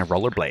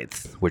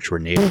rollerblades, which were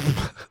new,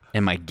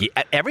 and my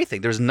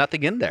everything. There was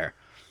nothing in there.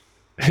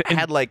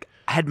 I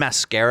had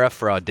mascara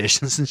for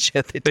auditions and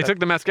shit. They took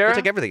the mascara? They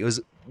took everything. It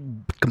was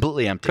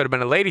completely empty. Could have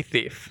been a lady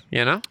thief,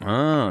 you know?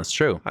 Oh, it's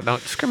true. I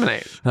don't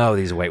discriminate. Oh,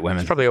 these white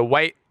women. Probably a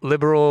white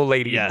liberal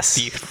lady Yes.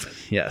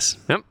 thief. Yes.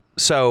 Yep.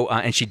 So,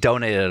 and she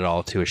donated it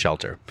all to a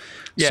shelter.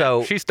 Yeah,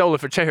 So, she stole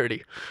it for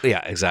charity. yeah,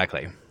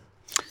 exactly.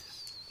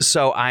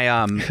 So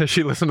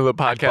She listened to the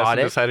podcast bought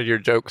and it. decided your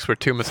jokes were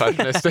too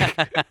misogynistic.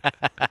 All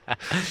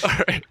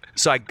right.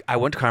 So I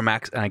went to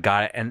CarMax and I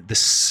got it. And the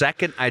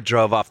second I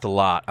drove off the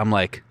lot, I'm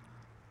like,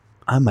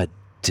 I'm a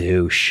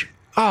douche.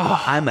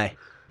 Oh. I'm a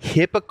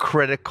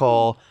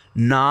hypocritical,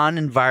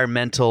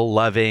 non-environmental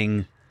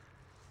loving,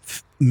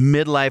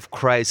 midlife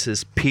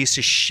crisis piece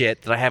of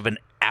shit that I have an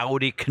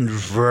Audi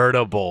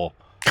convertible.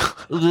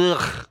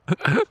 Ugh.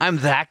 I'm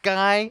that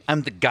guy.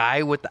 I'm the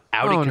guy with the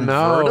Audi Oh, no.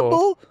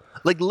 convertible.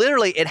 Like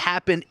literally, it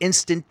happened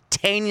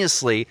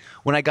instantaneously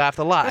when I got off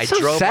the lot. That's I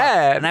so drove up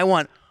sad. and I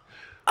went,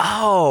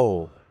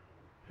 oh,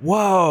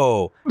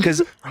 whoa,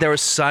 because there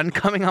was sun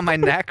coming on my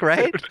neck,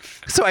 right?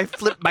 So I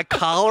flipped my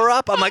collar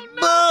up. I'm like,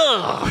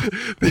 ugh.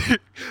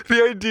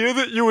 The idea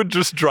that you would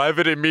just drive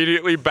it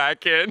immediately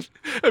back in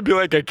and be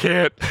like, I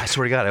can't. I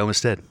swear to God, I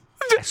almost did.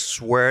 I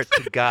swear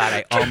to God,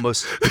 I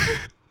almost.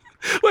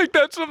 Like,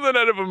 that's something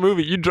out of a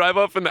movie. You drive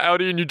off in the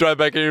Audi and you drive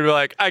back in and you're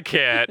like, I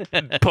can't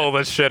pull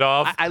this shit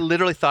off. I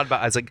literally thought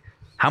about. I was like,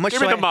 how much?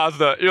 Give me the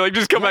Mazda. You're like,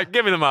 just come back.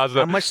 Give me the Mazda.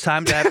 How much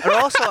time do I have? And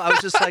also, I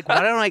was just like,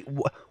 why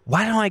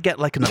don't I get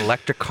like an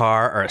electric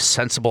car or a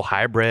sensible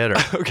hybrid? Or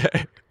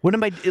Okay. what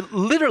am I?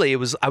 Literally,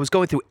 I was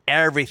going through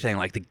everything.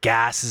 Like the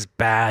gas is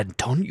bad.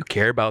 Don't you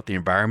care about the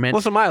environment?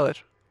 What's the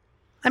mileage?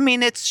 I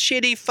mean, it's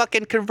shitty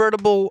fucking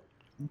convertible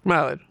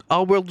Mileage.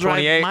 all-wheel drive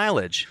 28?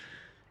 mileage.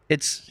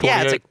 It's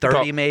it's like 30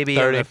 Top maybe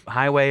 30. on the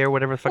highway or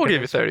whatever the fuck. We'll it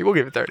give you is. 30. We'll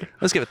give you 30.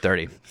 Let's give it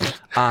 30.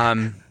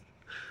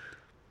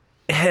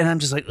 And I'm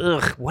just like,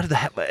 ugh, what the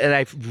heck? And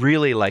I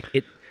really like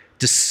it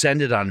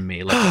descended on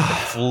me like the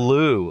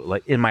flu.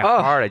 Like in my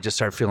heart, I just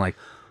started feeling like,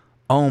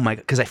 oh my,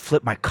 because I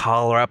flipped my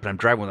collar up and I'm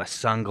driving with my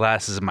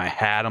sunglasses and my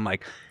hat. I'm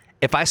like,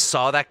 if I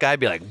saw that guy, I'd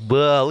be like,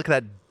 whoa, look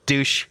at that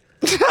douche.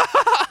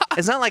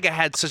 It's not like I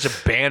had such a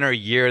banner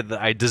year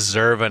that I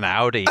deserve an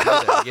Audi.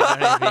 Either, you know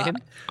what I mean?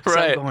 So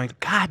Right. I'm going,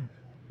 God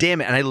damn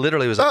it. And I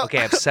literally was like,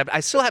 okay, I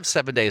still have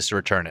 7 days to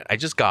return it. I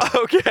just got it.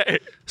 Okay.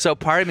 So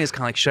part of me is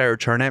kind of like, should I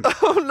return it?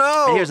 Oh,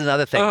 no. And here's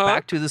another thing.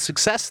 Back to the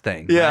success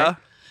thing. Yeah. Right?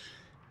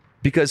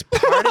 Because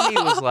part of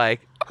me was like,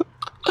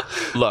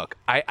 look,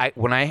 I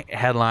when I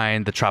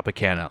headlined the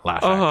Tropicana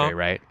Laugh Factory,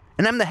 right?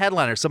 And I'm the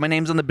headliner, so my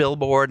name's on the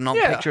billboard and all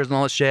the Yeah. pictures and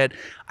all this shit.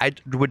 I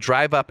would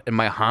drive up in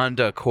my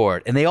Honda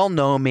Accord, and they all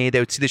know me. They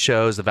would see the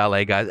shows, the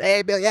valet guys.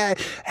 Hey, Bill, yeah,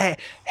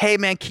 hey,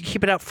 man,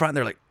 keep it out front. And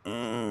they're like,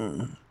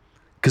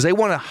 because they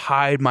want to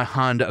hide my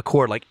Honda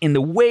Accord, like in the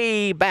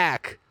way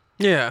back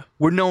Yeah.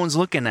 where no one's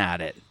looking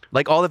at it.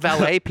 Like all the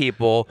valet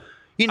people,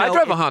 you know. I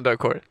drive a Honda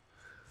Accord.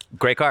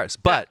 Great cars,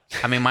 but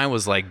I mean, mine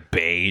was like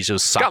beige. It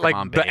was Got soccer like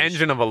mom the beige.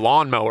 engine of a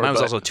lawnmower. Mine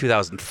was but also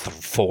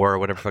 2004 or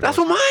whatever. The fuck that's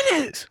it was. what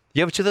mine is.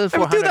 You have a I have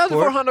 2004 a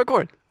 2004 Honda Honda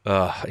Accord.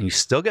 Accord? And you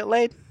still get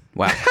laid?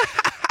 Wow.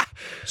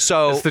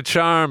 So, It's the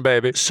charm,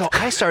 baby. so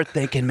I started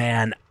thinking,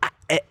 man,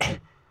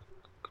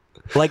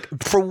 like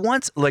for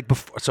once, like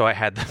before. So I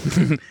had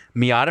the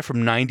Miata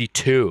from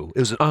 '92. It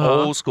was an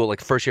old school,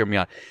 like first year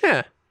Miata.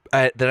 Yeah.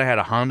 Then I had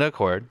a Honda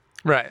Accord,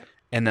 Right.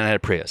 and then I had a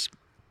Prius.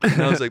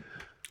 And I was like,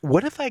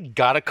 what if I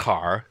got a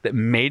car that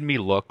made me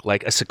look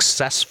like a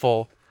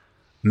successful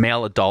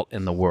male adult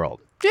in the world?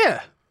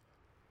 Yeah.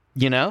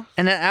 You know?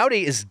 And an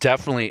Audi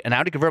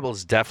convertible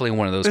is definitely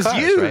one of those It's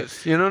cars, used.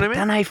 right? You know what I mean?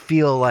 Then I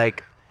feel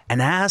like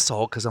an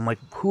asshole because I'm like,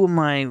 who am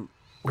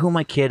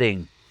I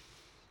kidding?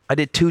 I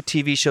did 2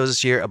 TV shows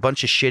this year, a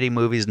bunch of shitty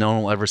movies no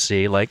one will ever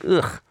see. Like,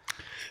 ugh.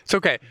 It's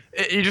okay.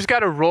 You just got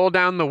to roll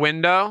down the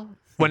window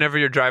whenever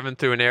you're driving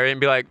through an area and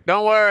be like,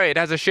 don't worry, it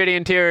has a shitty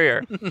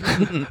interior.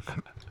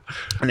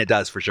 And it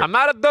does for sure. I'm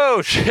not a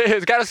douche.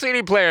 It's got a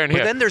CD player in But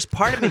here. then there's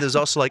part of me that's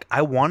also like,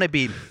 I want to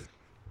be,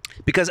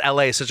 because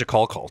LA is such a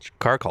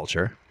car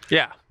culture.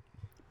 Yeah.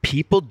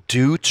 People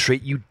do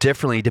treat you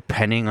differently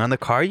depending on the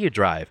car you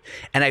drive.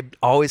 And I've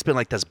always been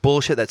like, that's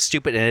bullshit, that's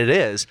stupid, and it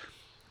is.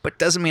 But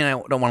doesn't mean I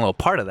don't want a little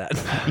part of that.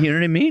 You know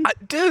what I mean?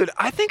 Dude,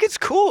 I think it's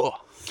cool.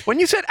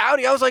 When you said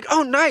Audi, I was like,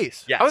 oh,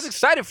 nice. Yes. I was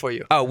excited for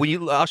you. Oh,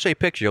 I'll show you a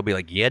picture. You'll be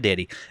like, yeah,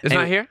 daddy. It's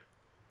Anyway, not here?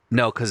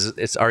 No, because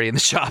it's already in the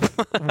shop.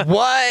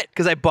 What?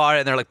 Because I bought it,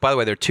 and they're like, by the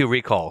way, there are 2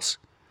 recalls.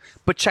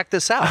 But check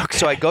this out. Okay.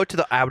 So I go to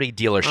the Audi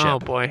dealership. Oh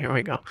boy, here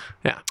we go.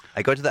 Yeah.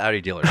 I go to the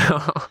Audi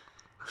dealership,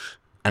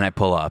 and I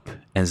pull up,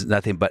 and it's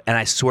nothing but. And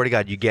I swear to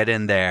God, you get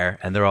in there,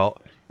 and they're all.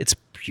 It's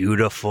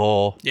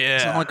beautiful. Yeah.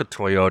 It's not like a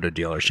Toyota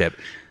dealership.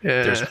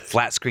 Yeah. There's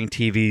flat screen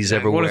TVs What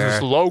everywhere. is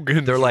this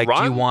Logan? They're like,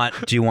 Run?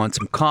 do you want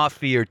some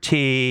coffee or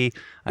tea?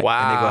 Wow.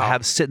 And they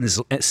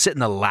go, sit in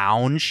the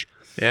lounge.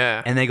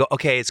 Yeah. And they go,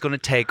 okay, it's going to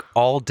take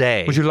all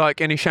day. Would you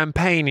like any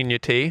champagne in your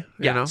tea?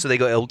 Yeah. You know? So they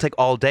go, it'll take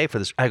all day for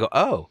this. I go,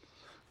 oh,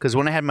 because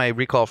when I had my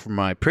recall from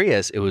my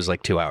Prius, it was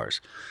like 2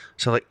 hours.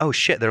 So like, oh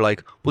shit. They're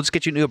like, we'll just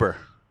get you an Uber.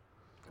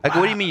 I go,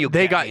 what do you mean you?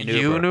 They get got me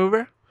you an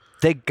Uber?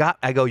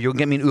 I go, you'll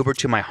get me an Uber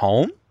to my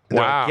home? And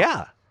they're Wow. like,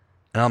 yeah.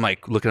 And I'm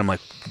like, looking at them like,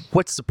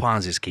 what's the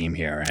Ponzi scheme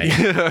here, right?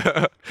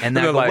 And then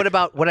I They're go,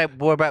 like-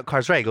 what about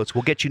Cars Right? He goes,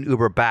 we'll get you an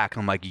Uber back.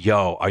 I'm like,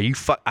 yo, are you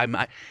it's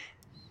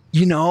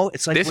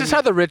like This is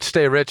how the rich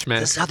stay rich,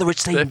 man. This is how the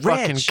rich stay The rich.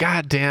 Fucking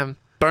goddamn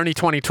Bernie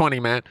 2020,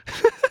 man.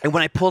 And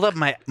when I pulled up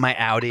my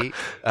Audi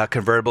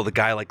convertible, the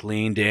guy like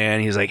leaned in.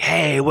 He was like,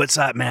 "Hey, what's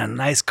up, man?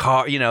 Nice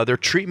car." You know, they're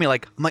treating me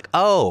like I'm like,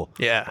 "Oh,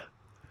 Yeah.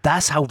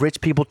 that's how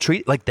rich people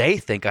treat." Like they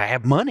think I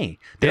have money.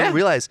 They Yeah. don't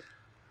realize.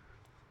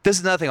 This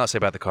is another thing I'll say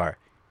about the car.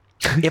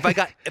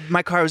 If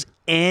my car was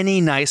any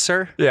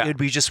nicer, Yeah. it'd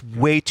be just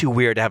way too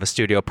weird to have a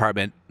studio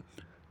apartment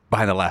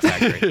behind the Laugh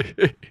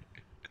Factory.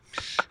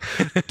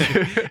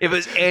 If it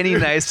was any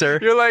nicer,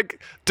 You're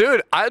like,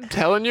 dude, I'm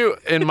telling you,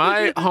 in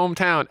my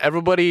hometown,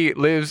 everybody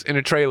lives in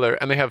a trailer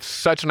and they have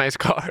such nice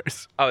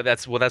cars. oh,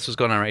 that's what's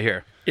going on right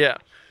here. Yeah.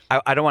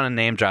 I don't want to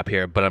name drop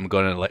here, but I'm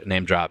going to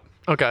name drop.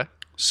 Okay.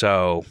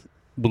 So,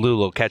 we'll do a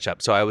little catch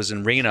up. So I was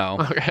in Reno.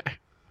 Okay.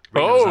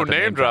 Reno's Oh, not the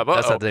name drop.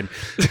 That's Uh-oh. not the name.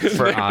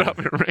 For, Name drop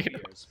in Reno.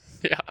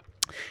 Yeah.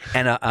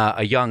 and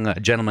a young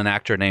gentleman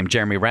actor named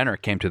Jeremy Renner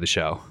came to the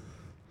show.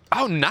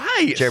 Oh,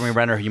 nice. Jeremy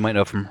Renner, you might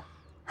know from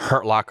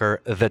Hurt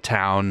Locker, The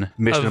Town,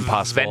 Mission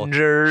Impossible,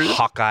 Avengers.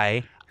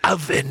 Hawkeye.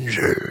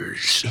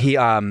 Avengers. He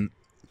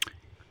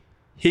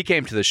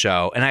came to the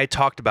show, and I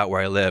talked about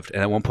where I lived.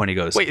 And at one point, he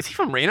goes, Wait, is he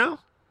from Reno?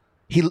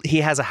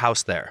 he has a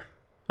house there.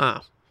 Oh.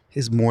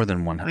 He's more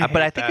than one, hate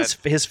but I think that.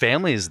 his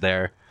family is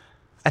there.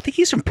 I think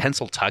he's from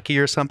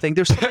Pennsylvania or something.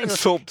 There's something, he's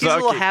a little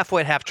Pennsylvania.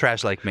 halfway, half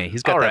trash like me.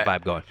 He's got All that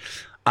right. vibe going.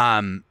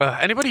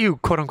 Anybody who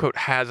quote unquote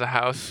has a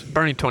house,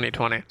 Bernie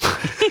 2020.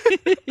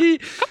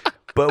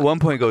 But at one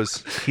point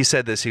he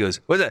said this, he goes,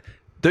 what's that?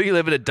 Don't you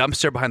live in a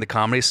dumpster behind the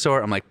Comedy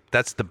Store? I'm like,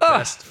 that's the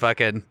best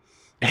fucking...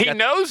 He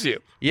knows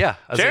you. Yeah.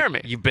 I was like,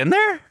 Jeremy. you've been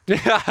there?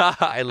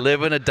 I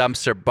live in a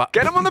dumpster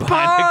Get him on the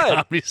behind pod. the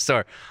Comedy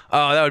Store.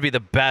 Oh, that would be the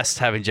best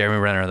having Jeremy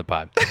Renner on the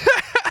pod.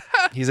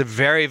 He's a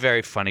very,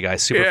 very funny guy.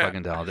 Super Yeah.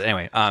 fucking talented.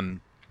 Anyway,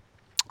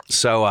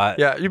 so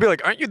Yeah, you'd be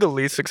like, aren't you the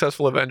least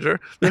successful Avenger?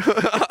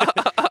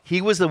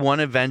 he was the one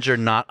Avenger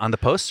not on the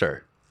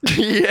poster.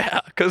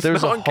 Yeah, because no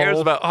There's a one cares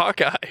whole- about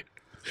Hawkeye.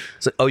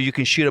 It's like, oh, you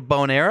can shoot a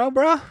bow and arrow,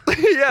 bro?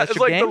 Yeah, it's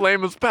your like the game?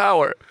 lamest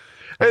power.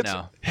 It's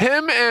know.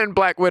 him and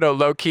Black Widow,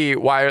 low key.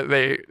 Why are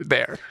they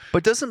there?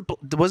 But doesn't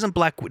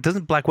Black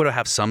Widow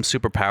have some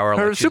superpower?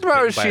 Her like she's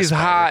superpower bitten is by a she's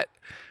spider? hot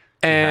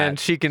and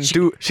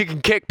hot. she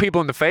can kick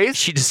people in the face.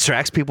 She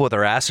distracts people with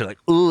her ass. They're like,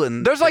 ooh,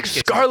 and There's like gets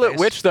in the Scarlet face.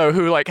 Witch though,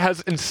 who like has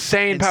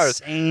insane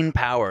powers. Insane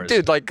powers.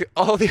 Dude, like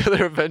all the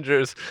other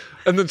Avengers,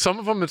 and then some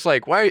of them, it's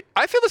like, why?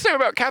 I feel the same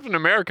about Captain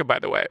America, by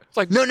the way. It's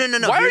like, No.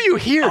 Why are you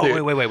here, oh,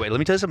 dude? wait. Let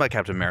me tell you something about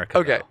Captain America.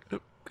 Okay.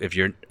 though, if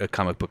you're a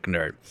comic book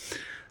nerd.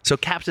 So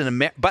Captain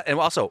America, and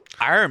also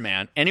Iron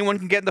Man. Anyone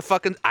can get in the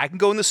fucking. I can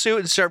go in the suit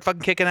and start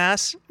fucking kicking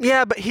ass.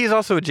 Yeah, but he's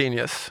also a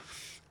genius.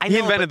 He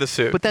invented the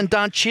suit. But then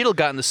Don Cheadle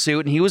got in the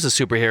suit and he was a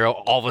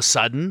superhero all of a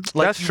sudden.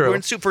 Like, That's you true. were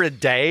in suit for a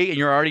day and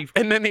you're already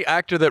And then the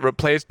actor that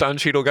replaced Don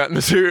Cheadle got in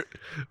the suit.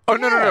 Oh,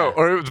 no, Yeah.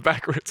 or it was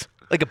backwards.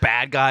 like a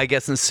bad guy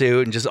gets in the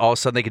suit and just all of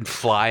a sudden they can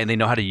fly and they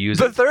know how to use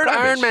it. The third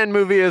Garbage. Iron Man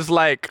movie is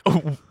like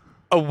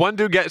a one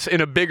dude gets in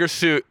a bigger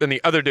suit than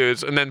the other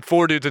dudes, and then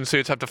 4 dudes in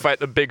suits have to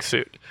fight the big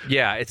suit.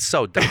 Yeah, it's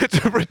so dumb.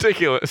 It's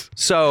ridiculous.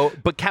 So,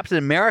 but Captain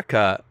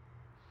America,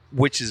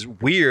 which is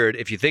weird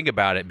if you think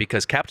about it,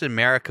 because Captain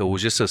America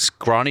was just a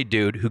scrawny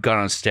dude who got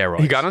on steroids.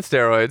 He got on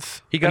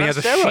steroids. He got and on he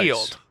has steroids. a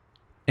shield.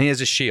 And he has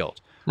a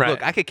shield. Right.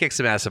 Look, I could kick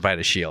some ass if I had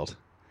a shield.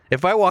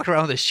 If I walked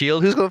around with a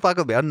shield, who's going to fuck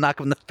with me? I'd knock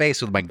him in the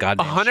face with my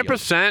goddamn shield.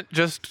 100%,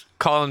 just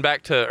calling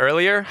back to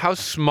earlier, how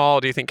small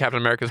do you think Captain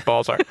America's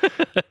balls are?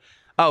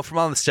 Oh, from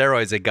all the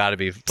steroids, they got to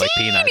be like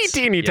peanuts.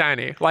 Teeny Yeah.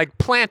 tiny. Like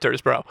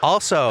planters, bro.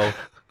 Also,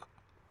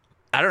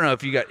 I don't know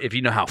if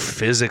you know how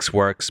physics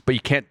works, but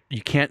you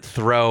can't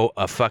throw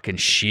a fucking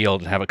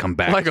shield and have it come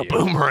back Like to a you.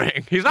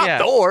 boomerang. He's not Yeah,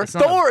 Thor. it's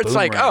not a Thor, it's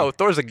like, boomerang. oh,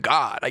 Thor's a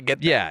god. I get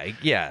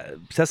that. Yeah.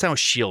 That's not a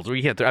shield.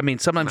 You can't. I mean,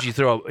 sometimes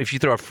if you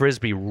throw a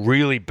frisbee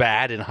really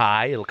bad and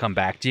high, it'll come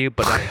back to you,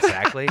 but not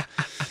exactly.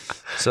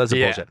 So that's a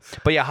Yeah. bullshit.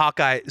 But yeah,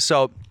 Hawkeye.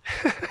 So,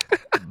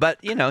 but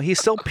you know, he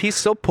still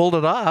pulled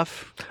it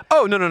off.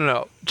 Oh,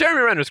 no.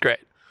 Jeremy Renner's great.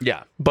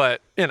 Yeah,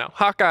 But,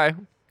 Hawkeye,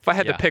 if I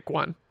had Yeah. to pick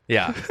one.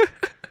 yeah.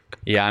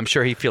 Yeah, I'm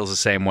sure he feels the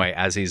same way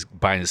as he's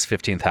buying his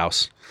 15th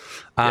house.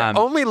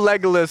 Only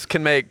Legolas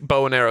can make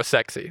bow and arrow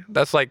sexy.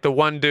 That's like the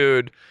one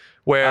dude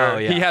where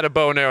he had a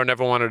bow and arrow and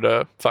never wanted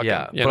to fucking.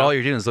 Yeah, but all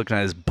you're doing is looking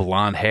at his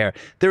blonde hair.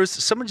 There was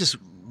someone just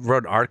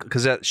wrote an article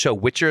because that show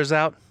Witcher is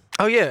out.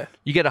 Oh yeah,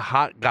 you get a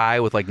hot guy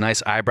with like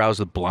nice eyebrows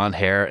with blonde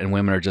hair, and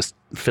women are just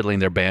fiddling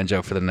their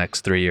banjo for the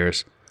next 3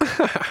 years.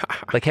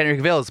 Like Henry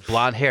Cavill is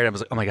blonde hair, and I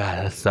was like, oh my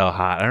god, that's so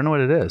hot. I don't know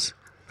what it is.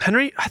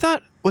 Henry, I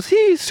thought, was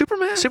he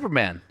Superman?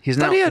 Superman. He's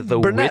not he had the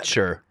brunette.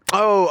 Witcher.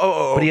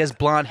 Oh. But he has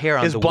blonde hair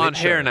on His the blonde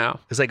Witcher. hair now.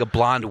 It's like a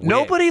blonde wig.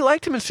 Nobody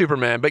liked him in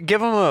Superman, but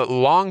give him a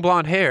long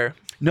blonde hair.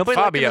 Nobody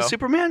liked him as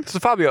Superman? It's the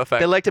Fabio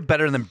effect. They liked it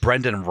better than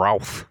Brendan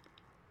Routh.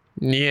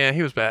 Yeah,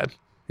 he was bad.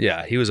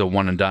 Yeah, he was a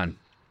one and done.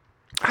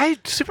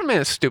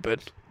 Superman is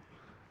stupid.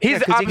 He's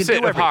the 'cause he can opposite do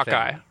of everything.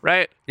 Hawkeye,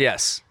 right?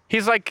 Yes.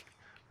 He's like,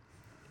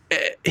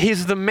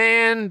 he's the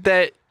man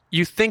that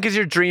you think is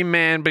your dream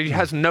man, but he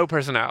has no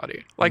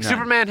personality. Like None.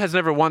 Superman has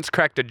never once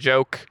cracked a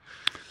joke.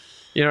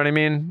 You know what I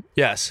mean?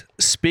 Yes.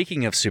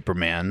 Speaking of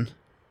Superman,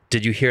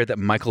 did you hear that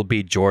Michael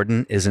B.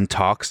 Jordan is in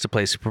talks to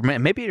play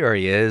Superman? Maybe he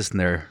already is. And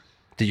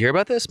did you hear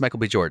about this? Michael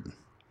B. Jordan.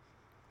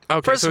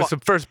 Okay, First so of it's the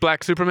first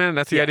black Superman.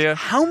 That's the idea.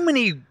 How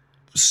many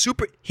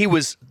he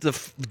was the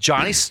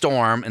Johnny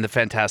Storm in the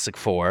Fantastic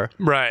Four.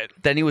 Right.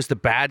 Then he was the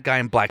bad guy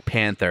in Black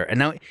Panther. And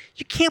now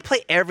you can't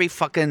play every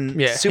fucking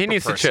super he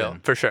needs person. to chill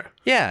for sure.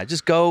 Yeah,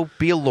 just go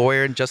be a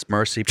lawyer in Just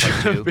Mercy Part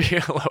 2. Be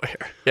a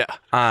lawyer.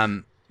 Yeah.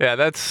 Yeah,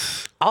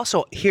 that's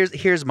Also,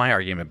 here's my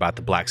argument about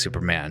the Black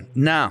Superman.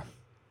 No.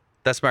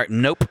 That's smart.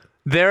 Nope.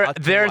 their I'll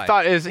tell you why.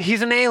 thought is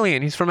he's an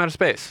alien. He's from outer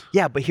space.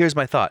 Yeah, but here's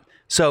my thought.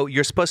 So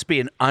you're supposed to be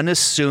an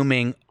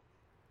unassuming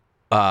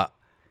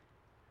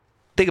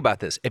think about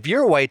this. If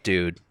you're a white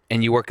dude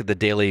and you work at the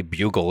Daily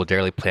Bugle or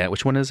Daily Planet,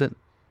 which one is it?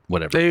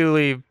 Whatever.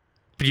 Daily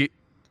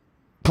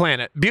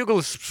Planet. Bugle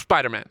is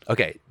Spider-Man.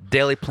 Okay,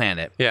 Daily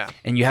Planet. Yeah.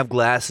 And you have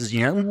glasses,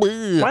 you know.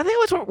 Why do they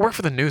always work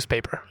for the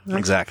newspaper? That's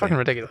Exactly. fucking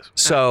ridiculous.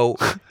 So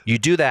you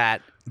do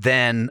that,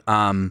 then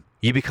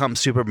you become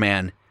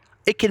Superman.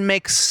 It can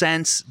make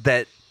sense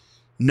that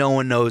no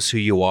one knows who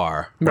you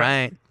are,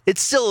 right?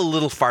 It's still a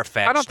little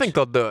far-fetched. I don't think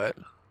they'll do it.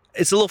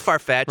 It's a little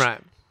far-fetched. Right.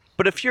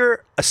 But if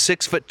you're a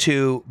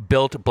 6'2"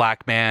 built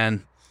black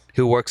man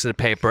who works at a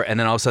paper, and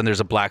then all of a sudden there's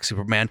a black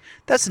Superman,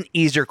 that's an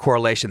easier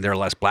correlation. There are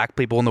less black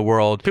people in the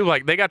world. People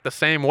they got the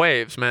same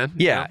waves, man.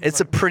 Yeah, You know?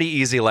 it's a pretty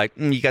easy,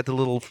 you got the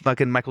little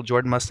fucking Michael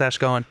Jordan mustache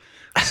going.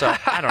 So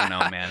I don't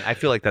know, man. I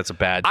feel like that's a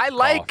bad I call.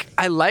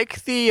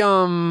 like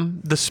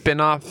the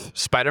spin-off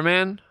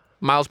Spider-Man,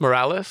 Miles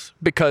Morales,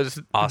 because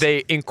Awesome.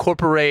 they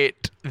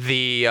incorporate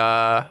the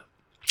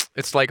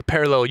it's like a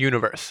parallel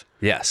universe.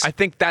 Yes. I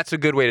think that's a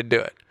good way to do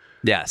it.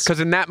 Yes. Because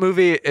in that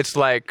movie, it's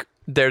like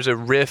there's a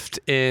rift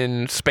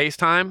in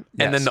space-time,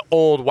 and then Yes. the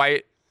old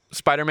white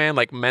Spider-Man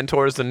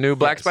mentors the new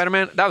black Yes.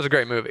 Spider-Man. That was a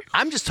great movie.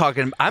 I'm just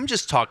talking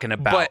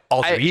about But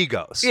alter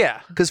egos. Yeah.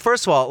 Because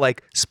first of all,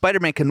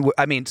 Superman can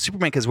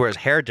wear his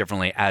hair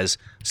differently as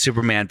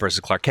Superman versus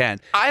Clark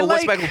Kent. But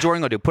what's Michael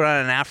Jordan gonna do? Put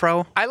on an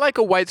afro? I like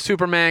a white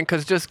Superman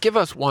because just give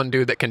us one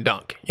dude that can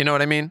dunk. You know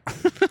what I mean?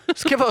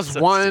 Just give us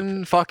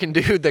one fucking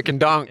dude that can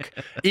dunk,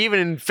 even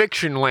in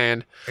fiction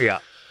land. Yeah.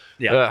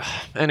 Yeah. Ugh.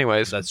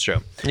 Anyways, That's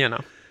true. you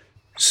know.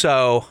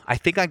 So I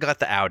think I got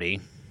the Audi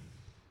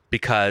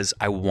because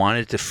I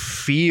wanted to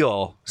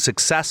feel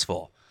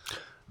successful.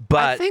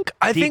 But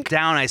I deep think-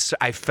 down,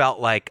 I felt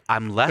like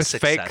I'm less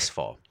It's fake.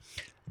 successful.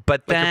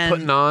 But Like you're then,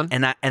 putting on?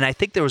 and I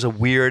think there was a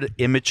weird,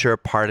 immature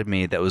part of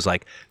me that was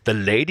like, the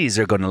ladies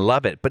are going to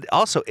love it. But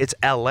also, it's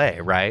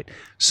L.A., right?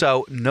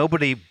 So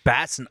nobody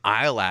bats an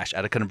eyelash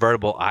at a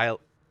convertible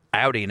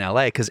Audi in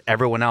L.A. because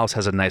everyone else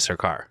has a nicer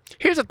car.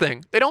 Here's the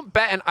thing: they don't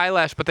bat an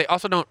eyelash, but they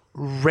also don't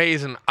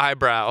raise an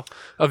eyebrow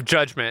of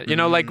judgment. You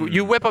know, like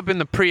you whip up in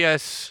the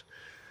Prius,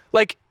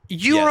 like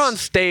you're Yes. on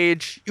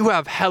stage, you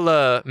have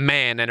hella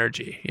man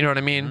energy. You know what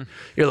I mean?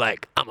 You're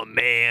like, I'm a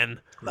man.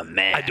 I'm a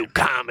man. I do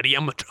comedy.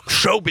 I'm a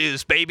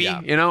showbiz, baby.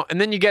 Yeah. You know, and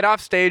then you get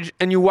off stage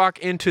and you walk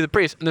into the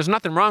Prius, and there's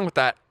nothing wrong with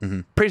that.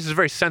 Prius is a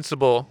very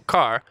sensible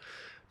car,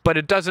 but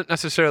it doesn't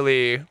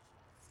necessarily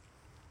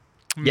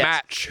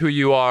match who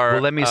you are.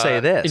 Well, let me say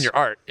this. in your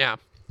art. Yeah.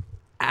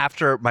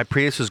 After my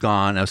Prius was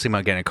gone, I was thinking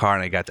about getting a car,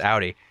 and I got the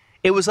Audi.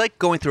 It was like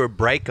going through a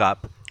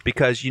breakup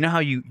because you know how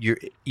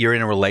you're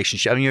in a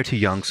relationship. I mean, you're too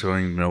young, so I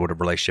don't even know what a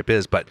relationship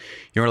is. But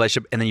you're in a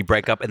relationship, and then you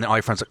break up, and then all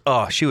your friends are like,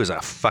 "Oh, she was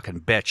a fucking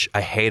bitch. I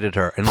hated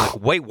her." And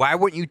like, wait, why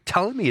weren't you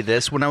telling me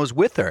this when I was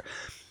with her?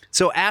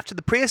 So after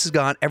the Prius is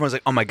gone, everyone's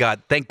like, "Oh my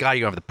god, thank God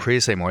you don't have the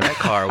Prius anymore." That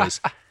car was.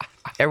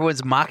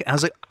 Everyone's mocking. I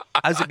was like,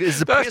 is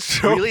the That's Prius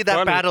so really that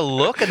funny. bad a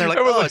look? And they're like,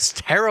 Everyone's oh, like- it's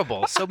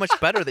terrible. So much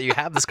better that you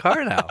have this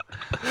car now.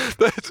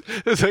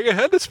 It's like I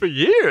had this for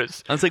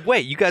years. I was like,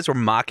 wait, you guys were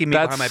mocking me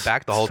behind my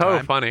back the whole so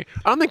time? funny.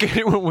 I don't think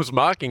anyone was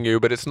mocking you,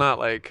 but it's not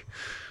like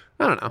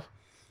I don't know.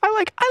 I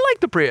like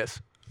the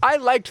Prius. I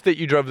liked that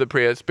you drove the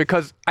Prius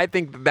because I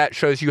think that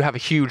shows you have a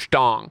huge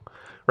dong,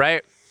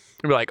 right?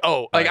 And be like,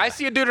 I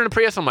see a dude in a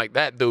Prius. I'm like,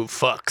 that dude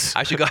fucks.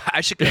 I should go.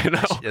 You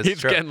know, That's he's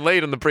true. getting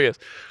laid in the Prius.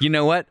 You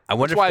know what? I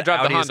wonder why I if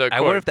drive the Audi is, Honda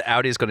I wonder Accord. if the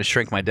Audi is going to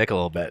shrink my dick a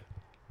little bit.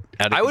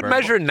 I would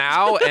measure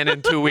now and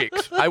in 2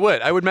 weeks. I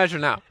would measure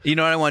now. You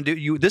know what I want to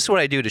do? This is what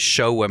I do to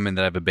show women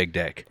that I have a big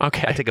dick.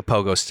 Okay. I take a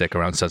pogo stick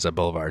around Sunset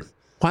Boulevard.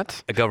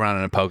 What? I go around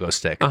on a pogo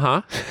stick.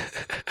 Uh-huh.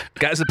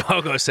 Guys with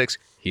pogo sticks,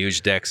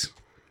 huge dicks.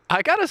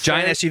 I gotta say.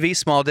 Giant SUV,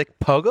 small dick,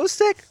 pogo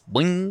stick,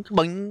 boing,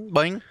 boing,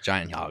 boing,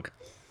 giant hog.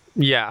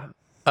 Yeah.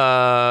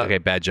 Okay,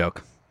 bad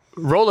joke.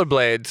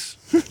 Rollerblades,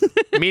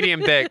 medium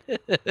dick,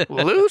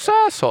 loose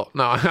asshole.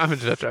 No, I'm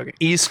just joking.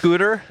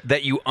 E-scooter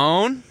that you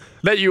own,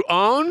 That you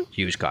own,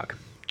 huge cock.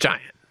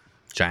 giant.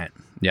 Giant.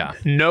 Yeah.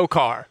 No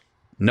car.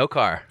 No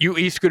car. You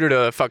e-scooter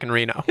to fucking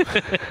Reno.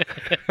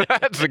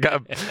 That's a guy.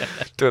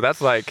 Dude,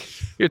 that's like,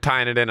 you're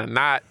tying it in a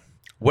knot.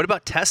 What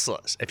about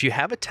Teslas? If you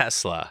have a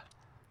Tesla,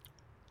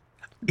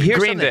 here's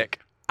Green something. dick.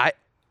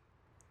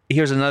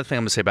 Here's another thing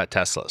I'm going to say about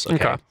Teslas.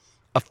 Okay.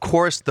 Of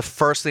course, the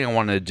first thing I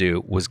wanted to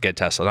do was get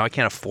Tesla. Now I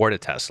can't afford a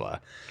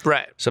Tesla.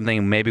 Right.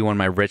 Something maybe one of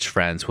my rich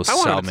friends will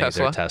wanted sell a me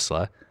Tesla. their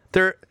Tesla.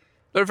 They're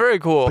They're very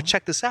cool. But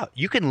check this out.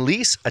 You can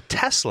lease a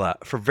Tesla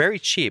for very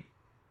cheap,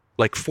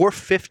 like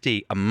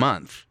 $450 a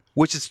month,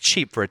 which is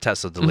cheap for a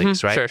Tesla to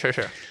lease, right?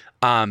 Sure.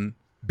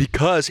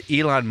 Because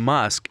Elon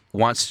Musk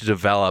wants to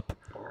develop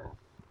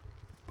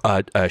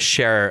like a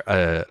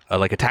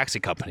taxi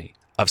company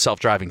of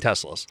self-driving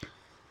Teslas.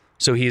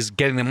 So he's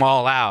getting them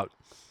all out,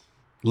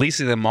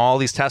 leasing them all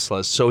these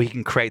Teslas so he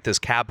can create this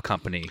cab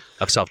company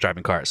of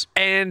self-driving cars.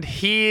 And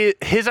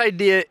his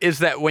idea is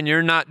that when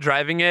you're not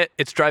driving it,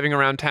 it's driving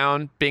around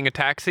town being a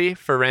taxi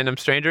for random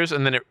strangers,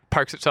 and then it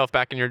parks itself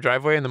back in your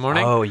driveway in the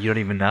morning. Oh, you don't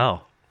even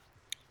know.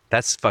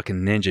 That's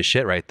fucking ninja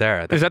shit right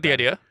there. Is that the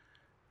idea?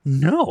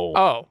 No.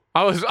 Oh,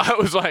 I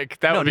was like,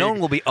 that would be... No one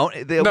will be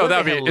owning. No,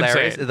 that'd be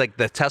hilarious. insane. Like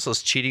the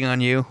Tesla's cheating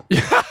on you.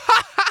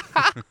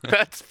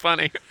 That's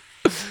funny.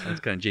 That's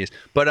kind of genius.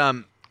 But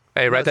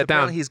Hey, write that down.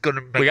 apparently he's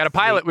gonna. We got a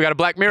pilot. We got a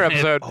Black Mirror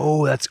episode.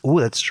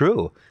 That's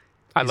true.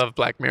 I love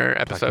Black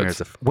Mirror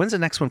episodes. When's the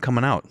next one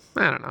coming out?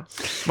 I don't know.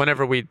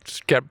 Whenever we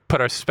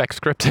put our spec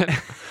script in.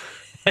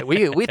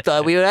 we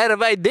thought we had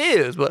of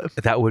ideas, but...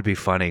 That would be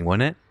funny,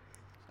 wouldn't it?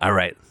 All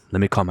right, let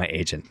me call my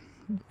agent.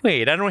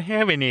 Wait, I don't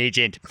have an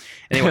agent.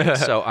 Anyway,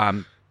 so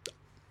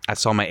I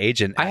saw my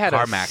agent at I had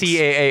CarMax. a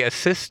CAA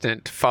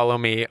assistant follow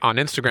me on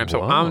Instagram,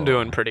 so I'm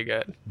doing pretty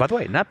good. By the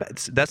way, not bad.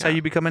 That's how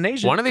you become an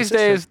agent. One of these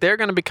days, they're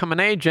going to become an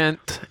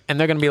agent, and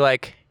they're going to be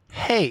like,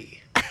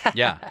 hey.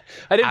 Yeah.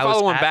 I didn't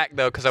follow was them back,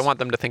 though, because I want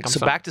them to think I'm So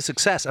something. back to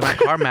success. I'm at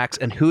CarMax,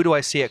 and who do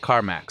I see at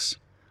CarMax?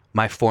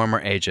 My former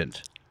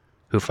agent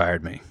who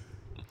fired me.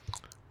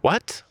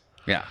 What?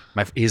 Yeah.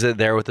 He's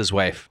there with his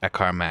wife at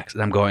CarMax,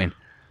 and I'm going,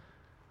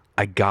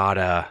 I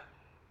gotta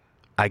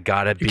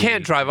be... You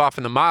can't drive off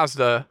in the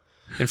Mazda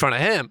in front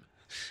of him.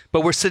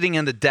 But we're sitting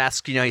in the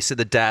desk, you sit at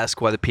the desk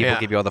while the people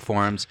give you all the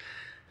forms.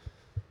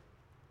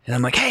 And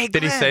I'm like, hey,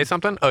 Did he Glenn. say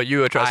something? Oh,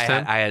 you addressed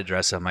him? I had to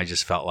address him. I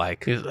just felt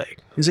like... He was like...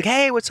 He's like,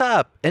 hey, what's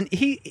up? And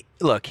he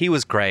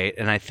was great.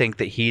 And I think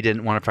that he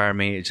didn't want to fire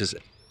me. It's just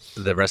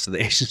the rest of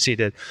the agency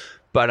did.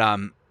 But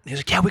he was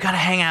like, yeah, we got to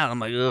hang out. I'm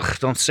like, ugh,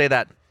 don't say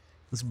that.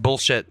 It's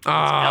bullshit. It's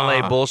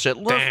LA bullshit.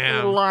 Let's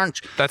damn. do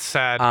lunch. That's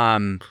sad.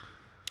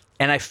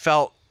 And I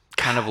felt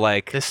kind of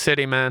like... This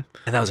city, man.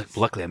 And I was like,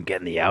 luckily I'm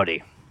getting the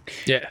Audi.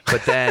 Yeah.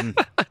 But then,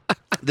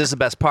 this is the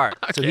best part.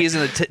 So he's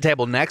in the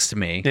table next to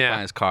me,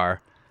 behind his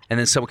car. And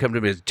then someone comes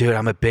to me and goes, dude,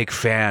 I'm a big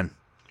fan.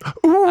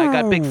 Ooh. I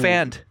got big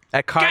fanned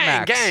at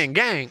CarMax.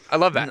 Gang. I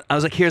love that. I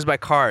was like, here's my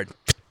card.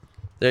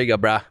 There you go,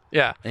 brah.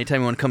 Yeah.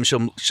 Anytime you want to come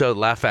show the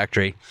Laugh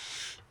Factory,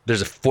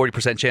 there's a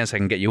 40% chance I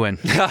can get you in.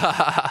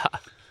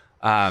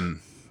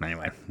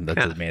 Anyway, that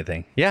doesn't mean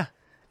anything. Yeah.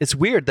 It's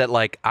weird that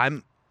I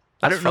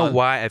don't know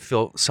why I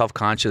feel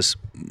self-conscious.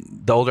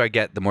 The older I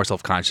get, the more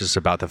self-conscious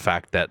about the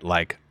fact that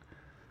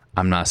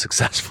I'm not as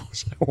successful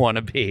as I want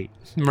to be.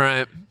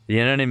 Right.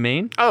 You know what I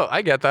mean? Oh,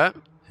 I get that.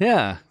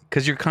 Yeah.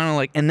 Because you're kind of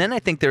like, and then I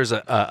think there's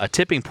a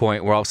tipping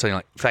point where all of a sudden you're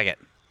like, fuck it.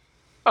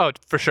 Oh,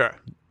 for sure.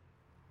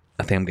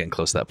 I think I'm getting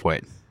close to that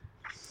point.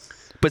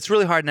 But it's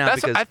really hard now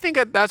because... I think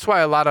that's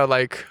why a lot of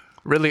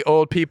really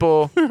old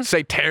people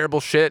say terrible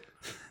shit,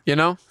 They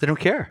don't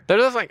care. They're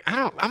just like,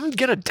 I'm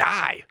going to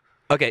die.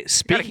 Okay, Gotta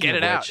speaking get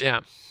of it which, out. Yeah.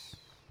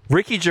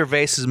 Ricky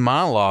Gervais's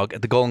monologue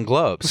at the Golden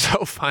Globes.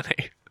 So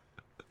funny.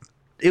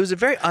 It was a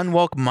very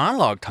unwoke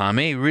monologue,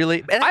 Tommy.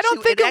 Really, I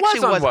don't think it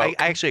was unwoke.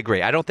 I actually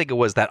agree. I don't think it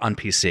was that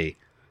un-PC.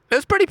 It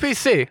was pretty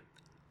PC.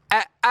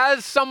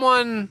 As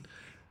someone,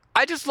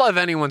 I just love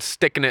anyone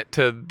sticking it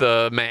to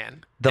the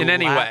man in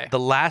any way. The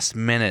last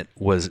minute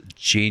was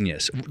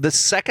genius. The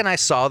second I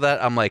saw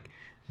that, I'm like,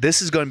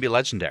 this is going to be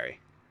legendary.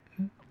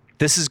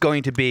 This is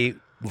going to be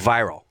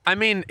viral. I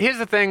mean, here's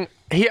the thing.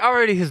 He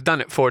already has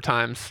done it 4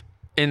 times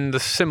in the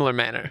similar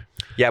manner.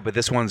 Yeah, but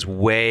this one's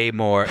way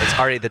more. It's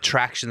already the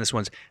traction. This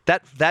one's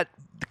that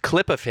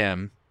clip of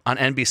him on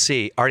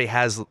NBC already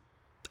has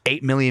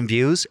 8 million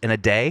views in a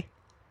day.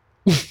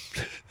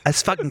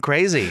 That's fucking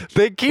crazy.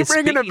 They keep It's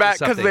bringing it speaking back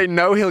to because something. they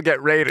know he'll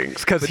get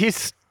ratings because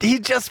he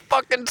just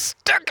fucking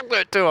stuck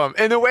it to him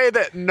in a way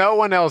that no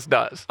one else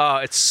does. Oh,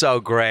 it's so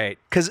great.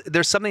 Because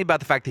there's something about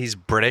the fact that he's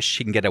British.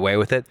 He can get away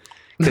with it.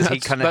 because he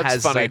kind of That's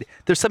has. funny. Like,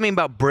 there's something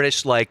about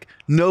British, like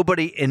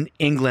nobody in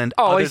England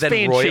other he's than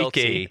being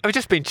royalty. cheeky. I was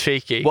just being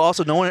cheeky. Well,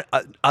 also, no one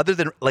other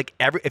than like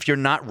if you're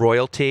not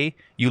royalty,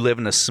 you live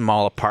in a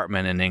small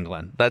apartment in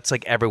England. That's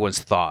like everyone's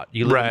thought.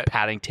 You live in Right.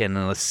 Paddington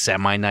in a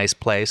semi-nice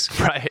place.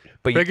 right.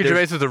 But Ricky there's-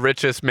 Gervais is the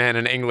richest man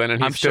in England,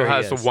 and he I'm still sure he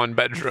has a is.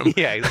 1-bedroom.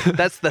 Yeah,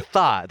 that's the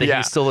thought that Yeah.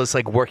 he's still this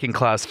like working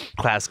class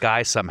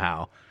guy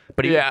somehow.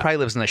 But he Yeah. probably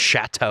lives in a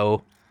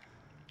chateau.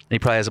 And he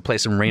probably has a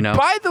place in Reno.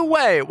 By the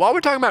way, while we're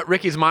talking about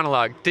Ricky's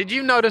monologue, did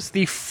you notice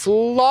the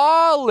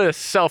flawless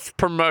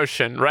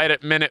self-promotion right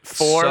at minute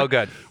 4? So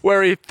good.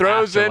 Where he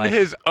throws in Afterlife.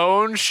 his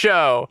own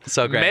show,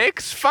 So great.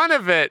 makes fun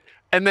of it,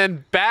 and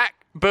then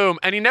boom,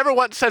 and he never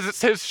once says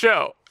it's his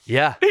show.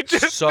 Yeah, He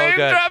just so name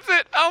good, drops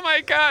it. Oh my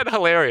God,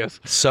 hilarious.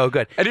 so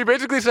good, And he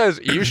basically says,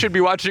 you should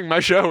be watching my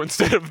show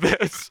instead of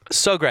this.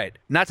 so great.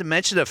 Not to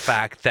mention the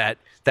fact that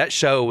that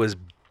show was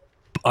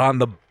on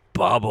the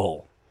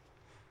bubble.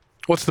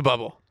 What's the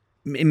bubble?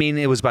 I mean,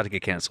 it was about to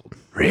get canceled.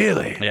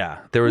 Really? Yeah,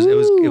 there was.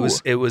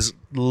 It was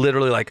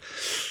literally like,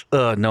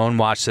 no one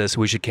watched this.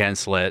 We should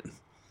cancel it.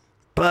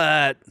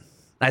 But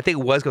I think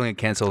it was going to get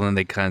canceled, and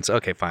they canceled.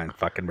 Okay, fine,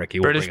 fucking Ricky.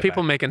 We'll British bring it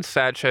people back. making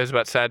sad shows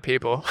about sad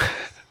people.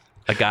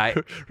 A guy.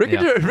 Ricky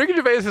yeah.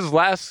 Gervais'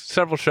 last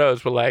several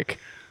shows were like,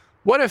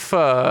 what if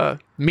a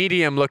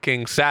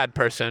medium-looking sad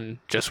person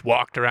just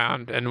walked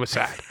around and was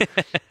sad?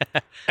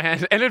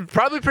 and it's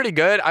probably pretty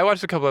good. I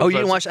watched a couple of Oh, episodes. you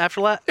didn't watch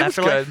Afterlife? It was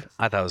Afterlife? good.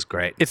 I thought it was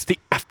great. It's the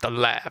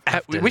Afterlife. We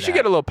Afterlife. should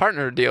get a little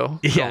partner deal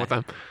going with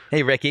them.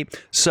 Hey, Ricky.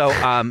 So,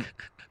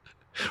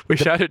 We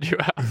shouted you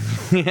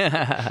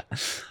out.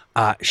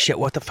 shit.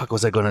 What the fuck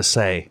was I going to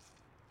say?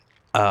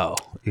 Oh,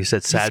 you said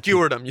You sad.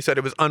 skewered him. You said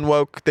it was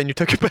unwoke, then you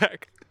took it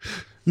back.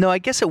 No, I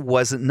guess it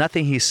wasn't.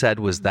 Nothing he said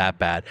was that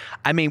bad.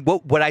 I mean,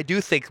 what I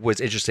do think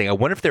was interesting, I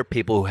wonder if there are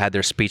people who had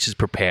their speeches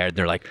prepared. And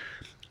they're like,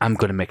 I'm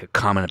going to make a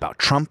comment about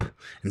Trump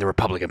and the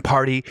Republican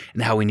Party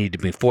and how we need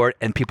to move forward.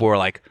 And people were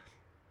like,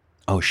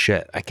 oh,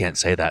 shit, I can't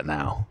say that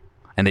now.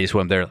 And they just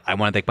went there. I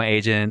want to thank my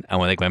agent. I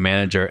want to thank my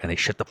manager. And they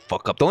shut the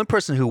fuck up. The only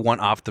person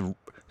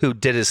who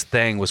did his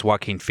thing was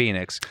Joaquin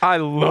Phoenix. I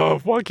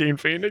love Joaquin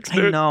Phoenix,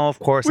 dude. I know, of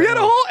course. We I had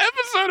a know. whole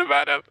episode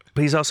about him.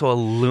 But he's also a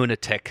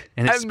lunatic.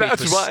 And his And speech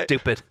that's was why.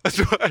 stupid. That's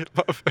why I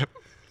love him.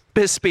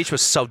 His speech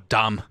was so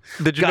dumb.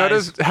 Did you Guys,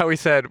 notice how he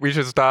said we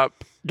should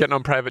stop getting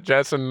on private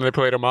jets and they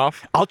played him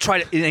off? I'll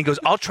try to, and he goes,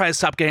 I'll try to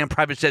stop getting on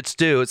private jets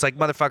too. It's like,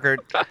 motherfucker,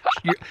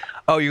 you're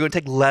going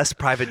to take less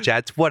private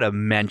jets? What a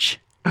mensch.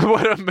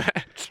 What a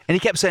match. And he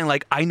kept saying,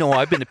 like, I know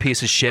I've been a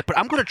piece of shit, but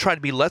I'm going to try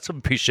to be less of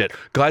a piece of shit.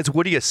 Guys,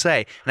 what do you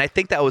say? And I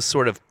think that was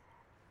sort of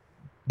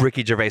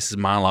Ricky Gervais's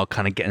monologue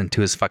kind of getting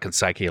into his fucking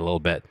psyche a little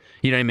bit.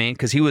 You know what I mean?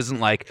 Because he wasn't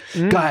like,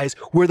 guys,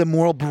 we're the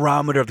moral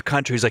barometer of the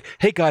country. He's like,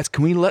 hey, guys,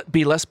 can we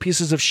be less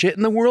pieces of shit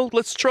in the world?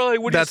 Let's try.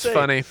 What do That's you say?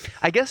 funny.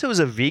 I guess it was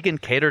a vegan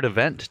catered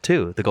event,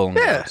 too, the Golden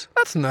Yeah, Globes.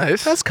 that's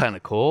nice. That's kind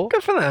of cool.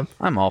 good for them.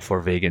 I'm all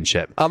for vegan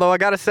shit. Although I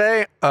gotta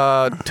say,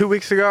 2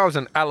 weeks ago I was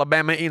in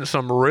Alabama eating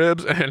some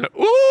ribs and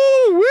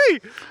ooh wee.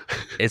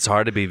 It's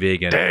hard to be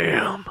vegan.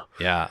 Damn.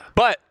 Yeah.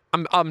 But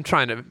I'm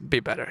trying to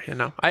be better, you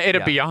know. I ate a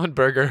Yeah. Beyond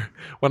Burger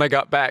when I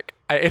got back.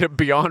 I ate a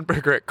Beyond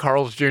Burger at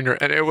Carl's Jr.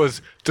 and it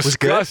was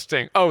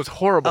disgusting. Oh, it was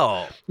horrible.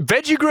 Oh.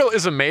 Veggie Grill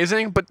is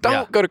amazing, but don't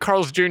Yeah. go to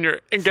Carl's Jr.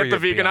 and get your the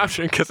vegan Beyond.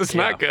 option because it's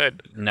not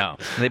good. No.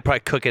 They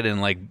probably cook it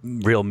in like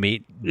real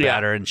meat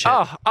batter and shit.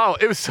 Oh,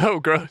 it was so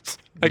gross.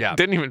 I Yeah.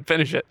 didn't even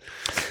finish it.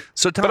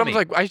 So tell But I me.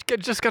 was like,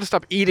 just gotta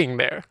stop eating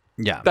there.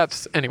 yeah.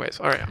 Anyways,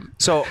 all right.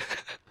 So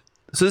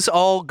this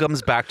all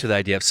comes back to the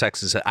idea of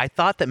sex. I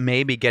thought that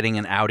maybe getting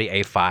an Audi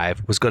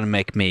A5 was going to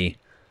make me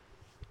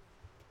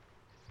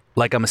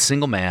like I'm a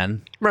single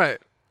man. Right.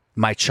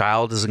 My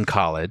child is in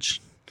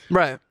college,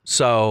 Right.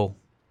 so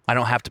I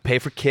don't have to pay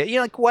for kids. You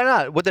know, like why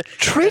not?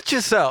 Treat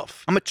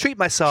yourself. I'm gonna treat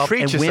myself,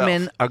 Treat and yourself.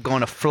 women are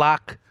going to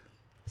flock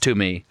to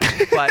me.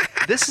 But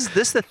this is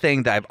the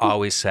thing that I've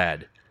always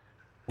said.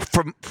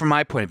 From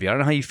my point of view, I don't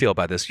know how you feel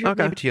about this. You're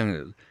Okay. maybe too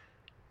young.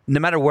 No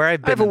matter where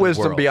I've been, I have a in the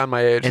wisdom world, beyond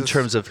my age. in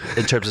terms of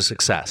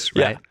success,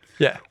 Yeah. right?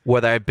 Yeah.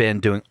 Whether I've been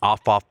doing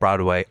off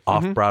Broadway,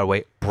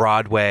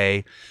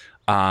 Broadway,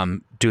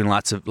 doing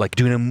lots of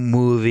doing a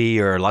movie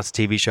or lots of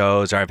TV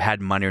shows, or I've had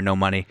money or no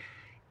money.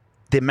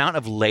 The amount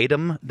of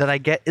latum that I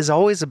get is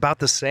always about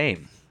the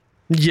same.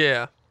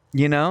 Yeah.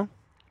 You know?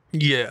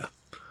 Yeah.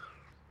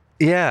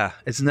 Yeah,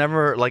 it's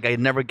never like I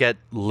never get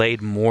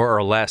laid more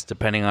or less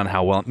depending on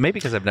how well. Maybe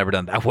because I've never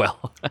done that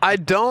well. I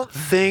don't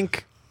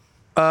think.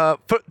 For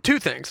two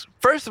things.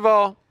 First of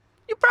all,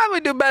 you probably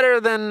do better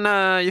than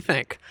you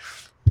think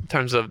in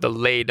terms of the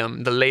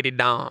lady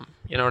dom.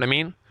 You know what I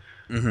mean?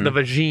 Mm-hmm. The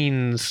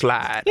vagine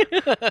slide.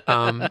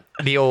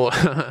 The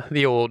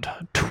old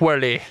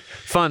twirly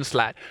fun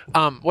slide.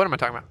 What am I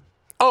talking about?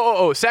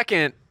 Oh.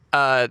 Second,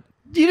 you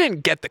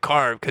didn't get the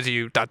car because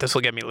you thought this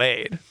will get me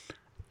laid.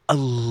 a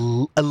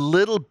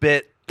little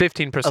bit.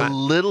 15%. A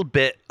little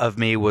bit of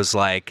me was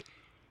like,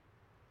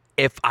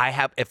 if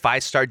I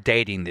start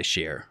dating this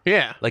year,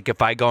 Yeah. like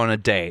if I go on a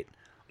date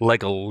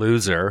like a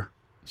loser,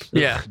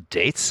 Yeah.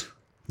 dates,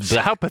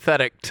 How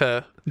pathetic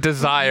to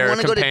desire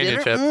Wanna go to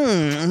dinner?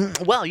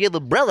 companionship. Well, you have a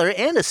brother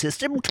and a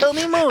sister. Tell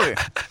me more.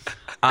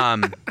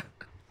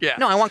 Yeah.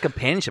 No, I want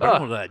companionship. I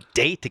don't want a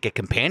date to get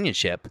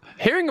companionship.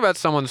 Hearing about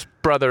someone's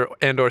brother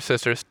and or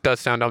sisters does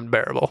sound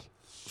unbearable.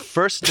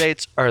 First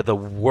dates are the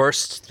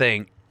worst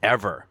thing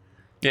ever.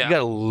 Yeah. You got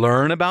to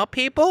learn about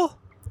people.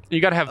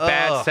 You got to have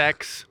bad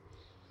sex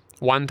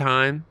one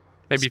time,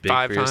 maybe Speak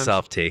 5 for times.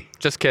 yourself, T.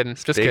 Just kidding.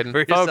 Just Speak kidding.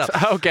 for Folks,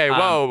 yourself. okay,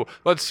 whoa.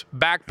 Let's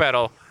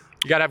backpedal.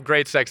 You got to have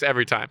great sex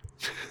every time.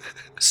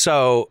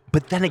 So,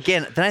 but then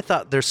again, I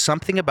thought there's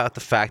something about the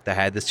fact that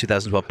I had this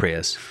 2012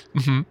 Prius,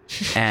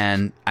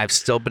 and I've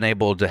still been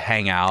able to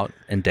hang out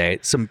and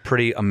date some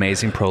pretty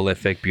amazing,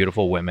 prolific,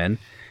 beautiful women.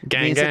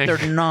 Gang, means gang. that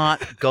they're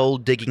not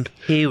gold digging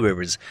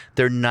heroes.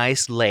 They're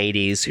nice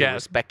ladies who Yeah.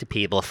 respect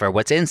people for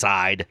what's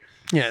inside.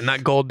 Yeah,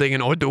 not gold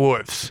digging or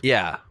dwarfs.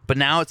 Yeah, but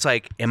now it's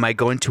like, am I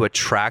going to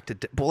attract?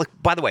 Well, like,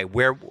 by the way,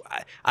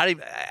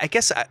 I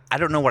guess I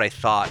don't know what I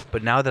thought,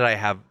 but now that I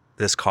have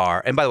this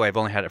car, and by the way, I've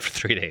only had it for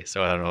 3 days,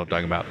 so I don't know what I'm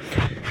talking about.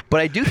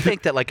 But I do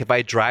think that, like, if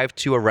I drive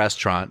to a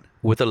restaurant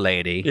with a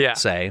lady,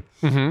 say,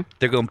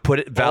 they're going to put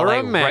it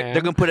valet. man.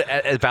 They're going to put it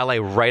at valet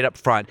right up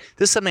front.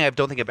 This is something I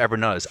don't think I've ever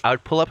noticed. I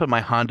would pull up in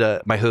my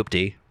Honda, my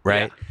Hoopty,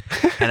 right,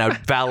 and I would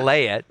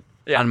valet it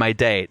on my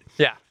date.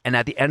 Yeah. And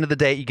at the end of the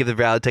day, you give the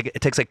valet ticket.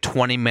 It takes like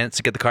 20 minutes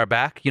to get the car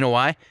back. You know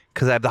why?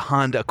 Because I have the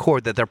Honda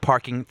Accord that they're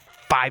parking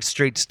 5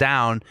 streets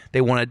down. They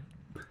want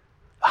to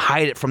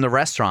hide it from the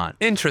restaurant.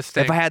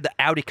 Interesting. If I had the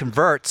Audi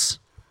converts,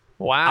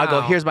 wow. I'll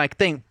go, here's my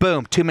thing.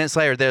 Boom. 2 minutes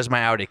later, there's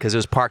my Audi because it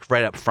was parked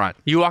right up front.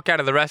 You walk out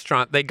of the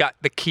restaurant, they got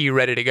the key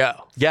ready to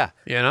go. Yeah.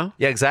 You know?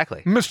 Yeah,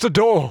 exactly. Mr.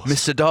 Dawes.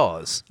 Mr.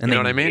 Dawes. And You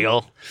know they what I mean?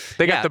 kneel.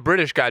 They got Yeah. the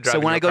British guy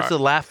driving So when your I go car. to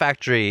the Laugh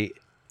Factory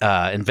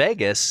in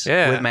Vegas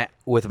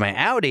with my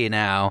Audi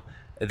now,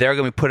 they're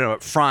going to be putting it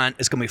up front.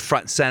 It's going to be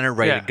front and center,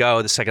 ready to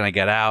go the second I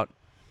get out.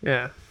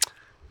 Yeah.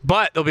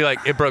 But they'll be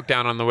like, it broke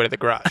down on the way to the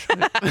garage.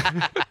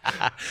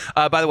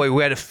 By the way,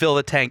 we had to fill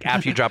the tank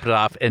after you dropped it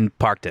off and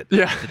parked it.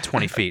 Yeah. At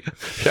 20 feet.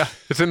 Yeah.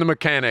 It's in the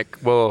mechanic.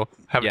 We'll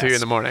have it to you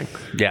Yes. in the morning.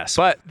 Yes.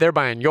 But they're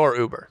buying your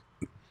Uber.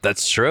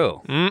 That's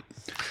true.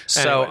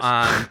 So,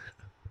 Anyways.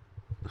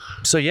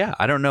 so yeah,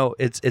 I don't know.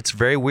 It's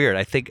very weird.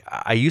 I think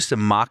I used to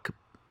mock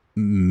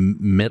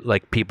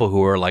like people who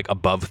were like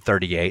above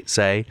 38,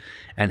 say,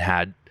 and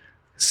had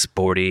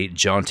sporty,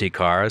 jaunty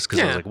cars because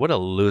I was like, what a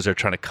loser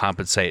trying to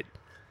compensate.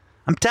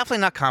 I'm definitely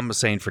not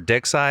compensating for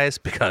dick size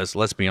because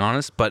let's be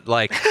honest, but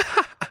like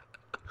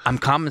I'm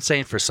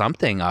compensating for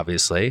something,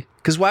 obviously.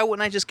 Because why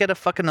wouldn't I just get a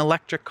fucking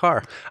electric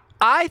car?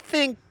 I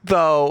think,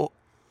 though,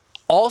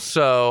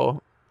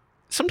 also,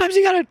 sometimes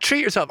you got to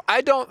treat yourself.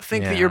 I don't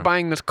think that Yeah. you're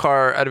buying this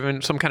car out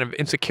of some kind of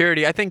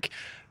insecurity. I think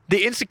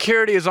the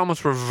insecurity is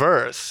almost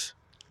reverse.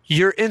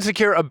 You're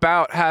insecure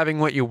about having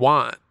what you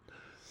want.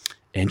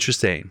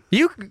 Interesting.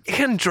 You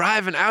can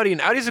drive an Audi,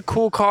 and Audi's a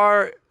cool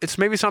car. It's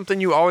maybe something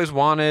you always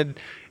wanted.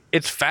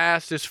 It's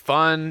fast. It's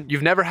fun.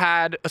 You've never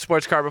had a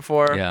sports car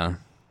before. Yeah.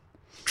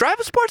 Drive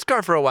a sports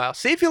car for a while.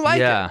 See if you like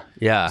it. Yeah.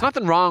 There's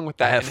nothing wrong with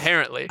that have-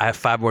 inherently. I have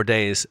 5 more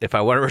days if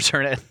I want to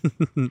return it.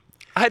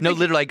 I No, think-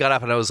 literally, I got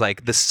off and I was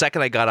like, the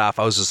second I got off,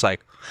 I was just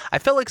like, I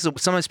felt like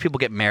sometimes people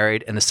get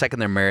married, and the second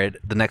they're married,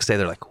 the next day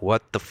they're like,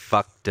 what the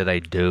fuck did I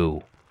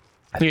do?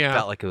 I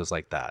felt like it was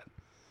like that.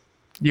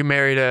 You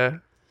married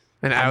an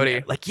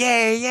Audi. Like,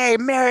 yay,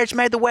 marriage,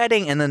 made the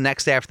wedding. And the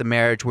next day after the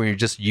marriage, when you're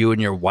just you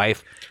and your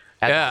wife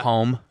at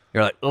home,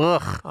 you're like,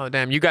 ugh, Oh,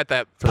 damn. You got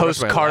that the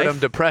rest of my postpartum life?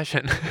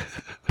 depression.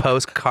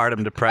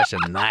 postpartum depression.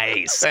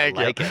 Nice. Thank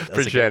I like you. it. That's a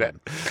Appreciate good it.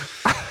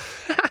 one.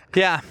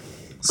 Yeah.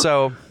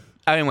 So,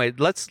 anyway,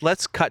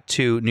 let's cut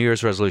to New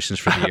Year's resolutions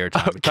for the year.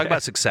 Tommy. Talk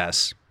about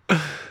success.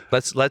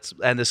 Let's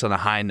end this on a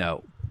high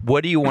note.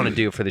 What do you want to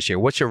do for this year?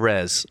 What's your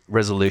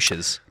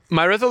resolutions?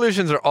 My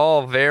resolutions are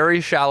all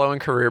very shallow and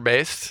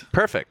career-based.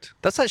 Perfect.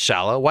 That's not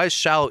shallow. Why is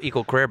shallow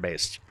equal career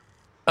based?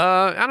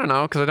 I don't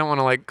know, because I don't want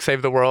to, like,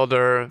 save the world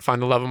or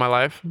find the love of my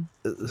life.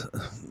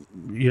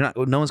 You're not.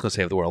 No one's going to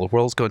save the world. The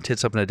world's going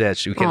tits up in a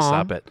ditch. You can't Aw.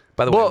 stop it.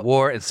 By the way, Well,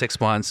 war in 6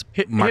 months.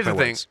 Mark Here's the my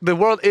thing. words. The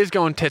world is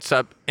going tits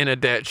up in a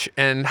ditch,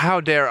 and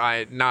how dare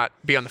I not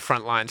be on the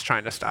front lines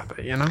trying to stop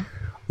it, you know?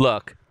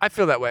 Look, I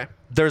feel that way.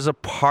 there's a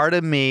part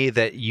of me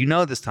that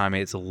this time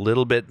it's a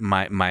little bit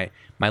my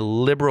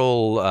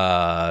liberal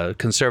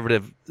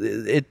conservative.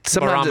 It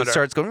sometimes it Barometer.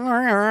 starts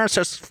going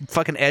starts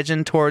fucking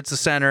edging towards the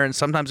center, and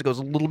sometimes it goes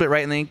a little bit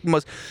right. And then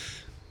most.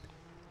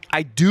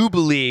 I do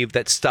believe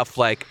that stuff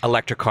like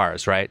electric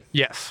cars, right?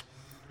 Yes.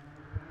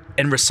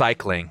 And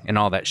recycling and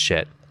all that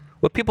shit.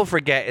 What people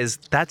forget is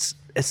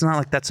it's not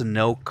like that's a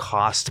no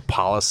cost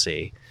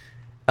policy.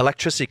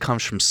 Electricity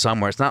comes from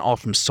somewhere. It's not all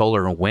from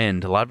solar and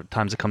wind. A lot of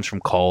times it comes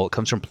from coal. It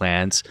comes from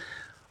plants.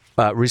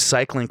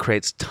 Recycling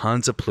creates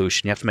tons of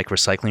pollution. You have to make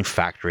recycling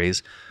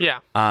factories. Yeah.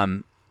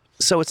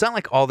 So it's not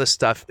like all this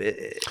stuff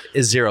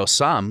is zero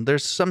sum.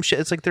 There's some shit.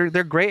 It's like there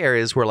are gray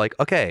areas where like,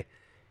 okay,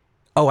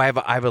 oh, I have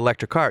an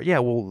electric car. Yeah,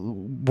 well,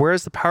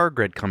 where's the power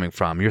grid coming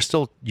from? You're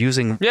still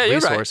using Yeah, you're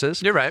resources.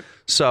 right. You're right.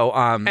 So,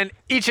 And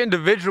each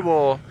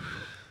individual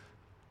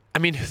I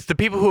mean, the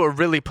people who are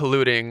really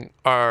polluting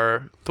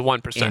are the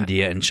 1%.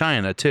 India and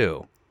China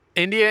too.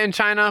 India and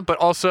China, but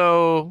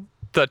also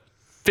the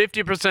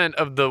 50%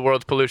 of the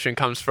world's pollution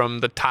comes from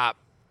the top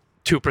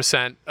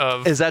 2%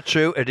 of. Is that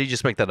true, or did you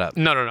just make that up?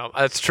 No,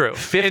 that's true.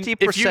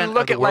 50%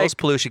 of the world's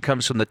pollution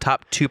comes from the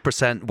top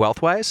 2%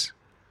 wealth-wise?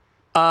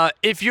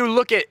 If you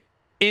look at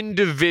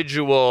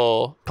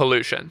individual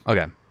pollution,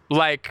 Okay.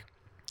 like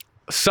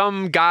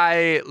some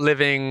guy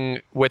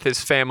living with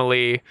his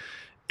family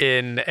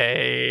in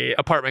a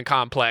apartment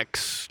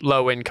complex,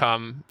 low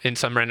income in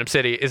some random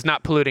city, is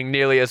not polluting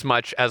nearly as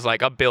much as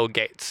like a Bill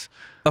Gates.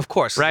 Of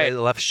course, Right. they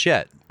left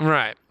shit.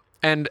 Right.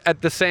 And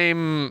at the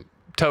same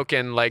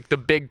token, like the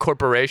big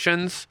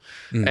corporations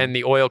and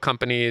the oil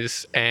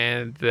companies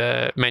and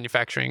the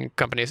manufacturing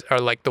companies are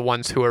like the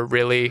ones who are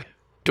really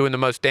doing the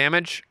most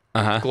damage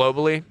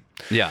globally.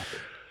 Yeah.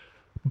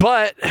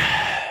 But,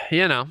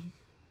 you know,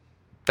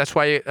 that's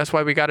why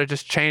we got to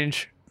just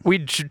change. We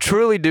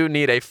truly do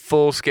need a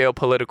full-scale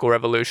political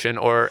revolution,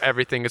 or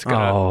everything is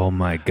gonna. Oh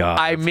my God!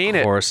 I mean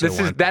it.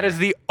 That is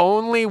the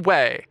only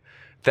way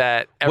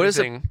that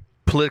everything. What does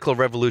a political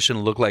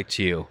revolution look like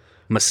to you?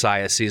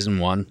 Messiah season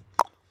 1.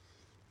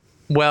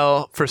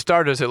 Well, for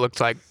starters, it looks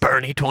like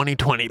Bernie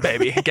 2020,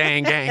 baby,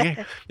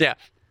 gang. Yeah.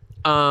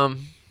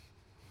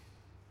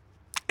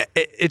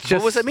 It's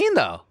just. What does it mean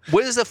though?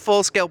 What is a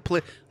full-scale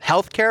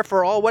healthcare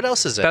for all? What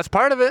else is it? That's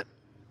part of it,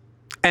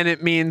 and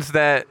it means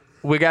that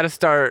we got to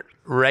start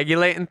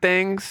regulating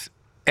things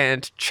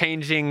and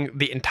changing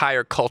the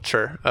entire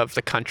culture of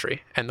the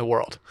country and the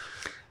world.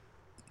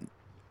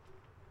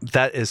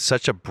 That is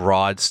such a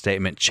broad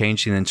statement.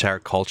 Changing the entire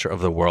culture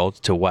of the world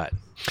to what?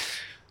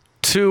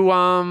 To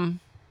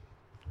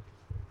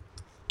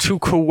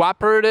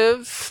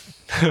cooperative.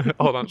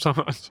 Hold on,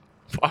 someone's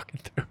walking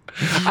through.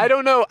 I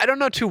don't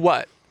know to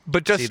what,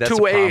 but just See, that's to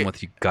the problem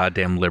with you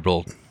goddamn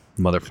liberal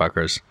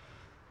motherfuckers.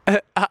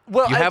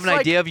 well, You have it's an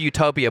idea of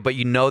utopia, but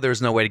you know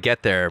there's no way to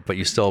get there, but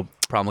you still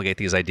promulgate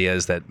these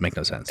ideas that make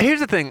no sense. Here's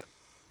the thing.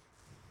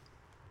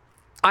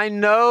 I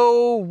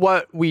know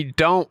what we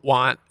don't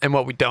want and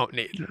what we don't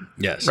need.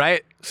 Yes.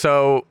 Right?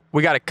 So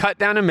we got to cut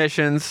down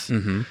emissions.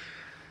 Mm-hmm.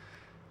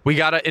 We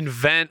got to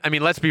invent. I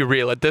mean, let's be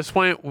real. At this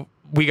point,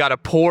 we got to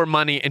pour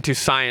money into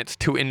science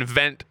to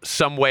invent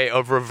some way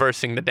of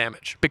reversing the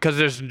damage, because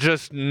there's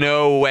just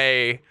no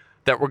way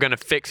that we're going to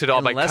fix it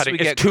all by Unless cutting. we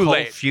get It's too cold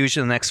late.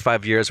 fusion in the next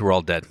 5 years, we're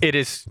all dead. It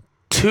is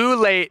too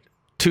late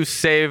to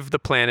save the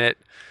planet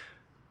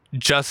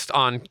just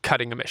on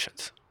cutting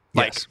emissions.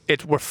 Like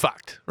Yes. we're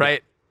fucked,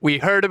 right? We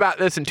heard about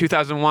this in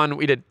 2001.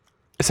 We did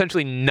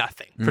essentially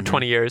nothing for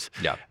 20 years.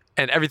 Yeah.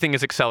 And everything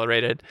is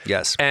accelerated.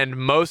 Yes. And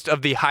most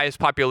of the highest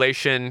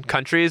population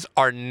countries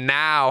are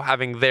now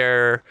having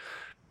their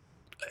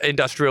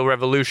industrial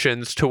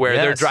revolutions to where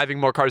they're Yes. driving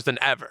more cars than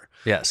ever.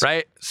 Yes.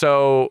 Right?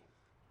 So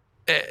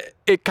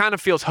it kind of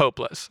feels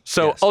hopeless.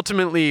 So Yes.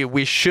 ultimately,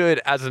 we should,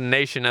 as a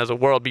nation, as a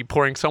world, be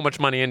pouring so much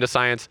money into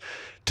science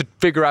to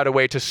figure out a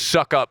way to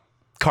suck up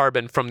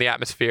carbon from the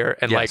atmosphere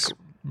and Yes. like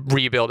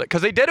rebuild it.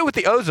 Because they did it with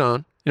the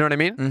ozone. You know what I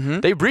mean? Mm-hmm.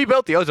 They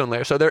rebuilt the ozone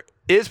layer, so there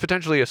is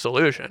potentially a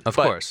solution. Of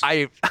But course.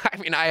 I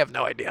mean, I have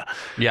no idea.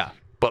 Yeah.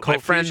 But my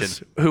Cold friends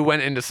fusion. who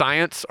went into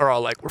science are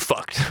all like, "We're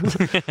fucked."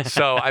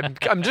 So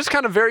I'm just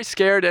kind of very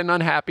scared and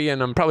unhappy,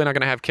 and I'm probably not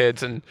going to have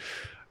kids, and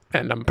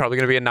I'm probably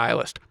going to be a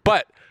nihilist.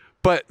 But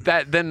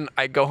that then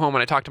I go home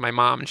and I talk to my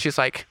mom, and she's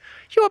like,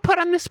 "You were put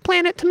on this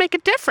planet to make a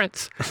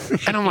difference,"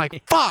 and I'm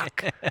like,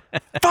 "Fuck."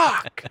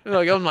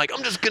 I'm like,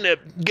 I'm just gonna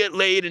get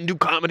laid and do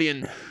comedy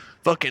and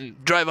fucking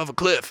drive off a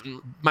cliff.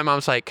 And my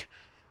mom's like,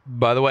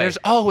 By the way, "There's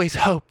always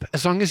hope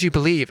as long as you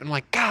believe." And I'm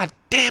like, "God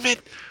damn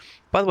it."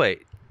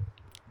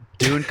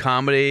 doing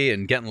comedy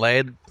and getting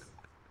laid,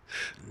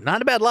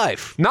 not a bad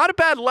life. Not a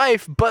bad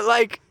life, but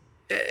like,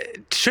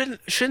 shouldn't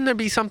there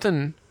be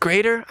something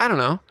greater? I don't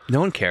know. No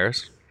one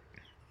cares.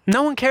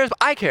 No one cares, but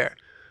I care.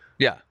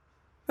 Yeah.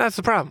 That's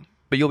the problem.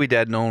 But you'll be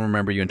dead. No one will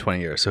remember you in 20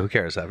 years. So who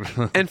cares?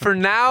 And for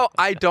now,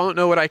 I don't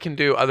know what I can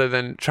do other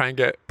than try and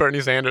get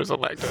Bernie Sanders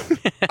elected.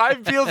 I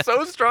feel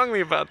so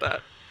strongly about that.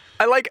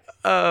 I like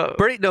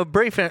Bernie,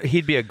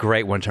 he'd be a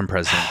great one-term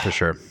president for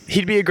sure.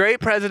 he'd be a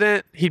great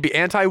president. He'd be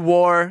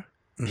anti-war.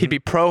 He'd be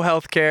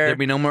pro-healthcare. There'd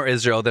be no more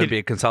Israel. There'd be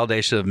a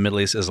consolidation of Middle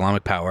East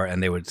Islamic power,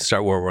 and they would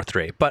start World War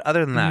III. But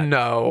other than that,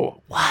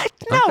 No. What?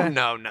 No, Okay.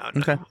 no.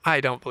 Okay.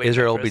 I don't believe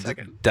Israel that will for a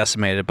be second.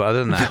 decimated. But other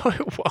than that, No,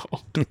 it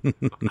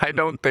won't. I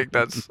don't think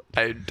that's.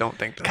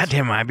 God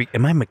damn,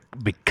 am I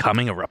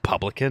becoming a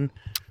Republican?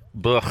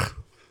 Ugh.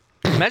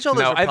 Imagine all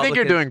those No, I think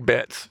you're Republicans- doing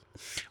bits.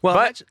 Well,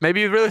 But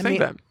maybe you really think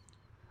mean, that.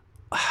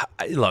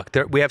 Look,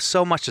 we have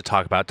so much to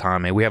talk about,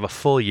 Tommy. We have a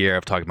full year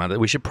of talking about it.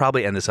 We should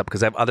probably end this up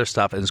because I have other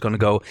stuff, and it's going to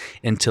go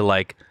into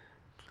like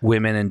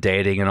women and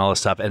dating and all this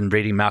stuff, and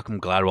reading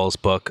Malcolm Gladwell's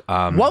book.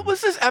 What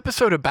was this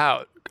episode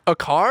about? A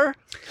car?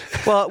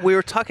 Well, we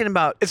were talking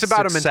about It's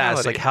about a success,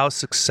 mentality. like how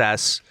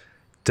success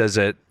does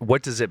it?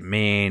 What does it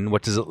mean?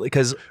 What does it?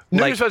 Because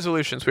New like Year's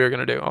resolutions we were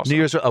going to do also. New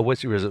Year's.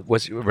 What's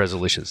your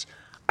resolutions?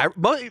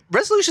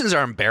 Resolutions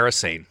are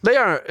embarrassing. They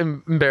are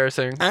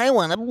embarrassing. I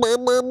want to blah,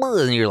 blah, blah.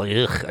 And you're like,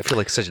 ugh, I feel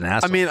like such an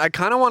asshole. I mean, I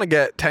kind of want to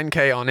get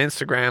 10K on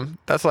Instagram.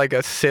 That's like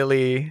a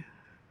silly...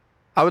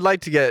 I would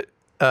like to get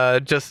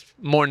just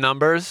more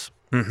numbers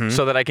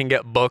so that I can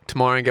get booked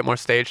more and get more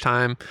stage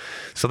time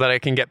so that I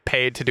can get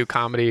paid to do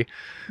comedy.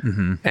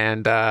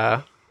 And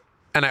I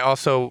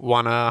also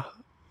want to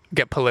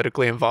get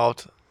politically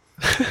involved.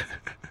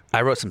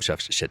 I wrote some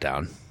shit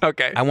down.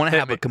 Okay. I want to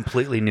have a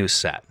completely new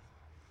set.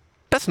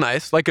 That's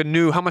nice. Like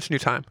how much new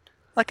time?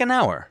 Like an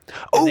hour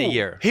in a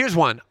year. Here's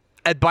one.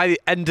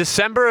 In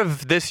December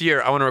of this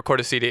year, I want to record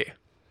a CD.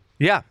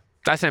 Yeah.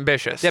 That's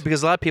ambitious. Yeah,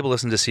 because a lot of people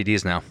listen to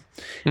CDs now.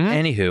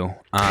 Anywho,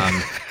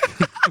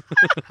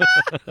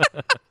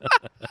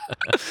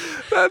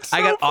 That's so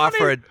I got funny.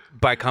 offered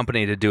by a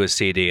company to do a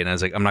CD, and I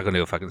was like, I'm not going to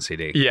do a fucking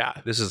CD. Yeah.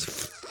 This is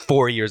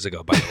 4 years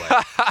ago, by the way.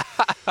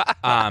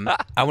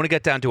 I want to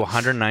get down to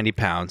 190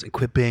 pounds and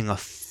quit being a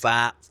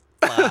fat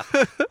fuck.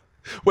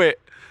 Wait.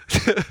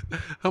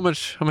 How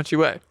much you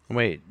weigh?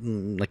 Wait,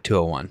 like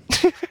 201.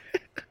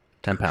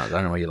 10 pounds. I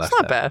don't know where you left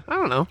It's not that. bad. I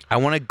don't know. I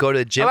want to go to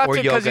the gym I left or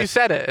it because yoga you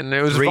said it, and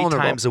it was 3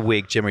 vulnerable. times a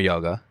week, gym or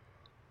yoga.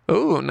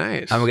 Ooh,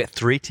 nice. I'm going to get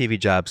 3 TV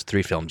jobs,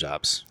 3 film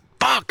jobs.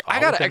 Fuck, I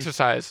All gotta within-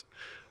 exercise.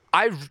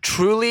 I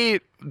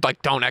truly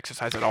don't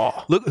exercise at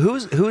all. Look,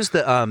 who's the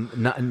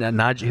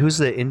who's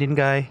the Indian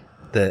guy,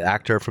 the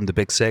actor from The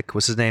Big Sick?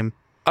 What's his name?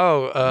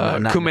 Oh,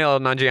 not- Kumail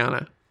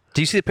Nanjiani.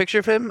 Do you see the picture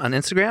of him on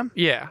Instagram?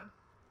 Yeah,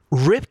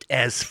 Ripped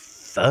as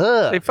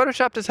fuck. they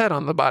photoshopped his head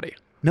on the body.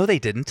 No, they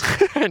didn't.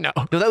 I know.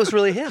 No, that was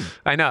really him.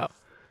 I know.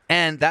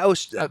 And that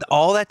was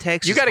all that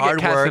takes. You is gotta get hard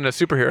cast work in a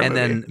superhero and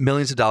movie. then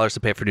millions of dollars to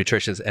pay for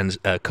nutrition and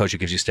a coach who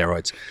gives you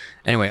steroids.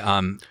 Anyway,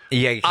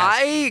 yeah,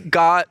 I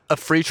got a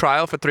free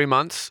trial for 3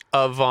 months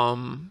of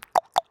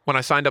when I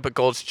signed up at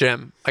Gold's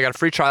Gym. I got a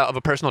free trial of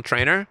a personal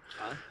trainer,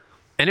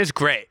 and it's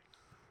great.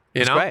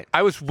 You know, great.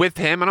 I was with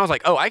him, and I was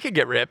like, "Oh, I could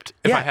get ripped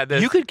if I had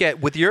this." You could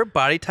get with your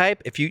body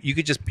type. If you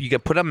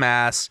could put on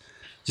mass,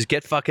 just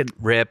get fucking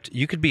ripped.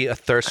 You could be a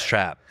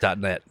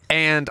thirsttrap.net.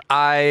 And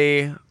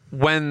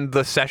when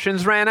the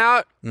sessions ran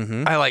out,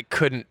 I like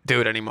couldn't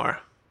do it anymore.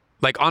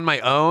 Like on my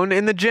own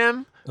in the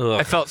gym, Ugh.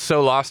 I felt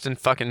so lost and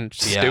fucking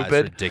Yeah,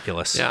 stupid. it's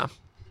ridiculous. Yeah.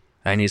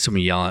 I need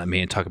someone yelling at me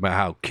and talk about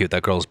how cute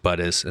that girl's butt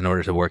is in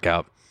order to work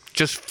out.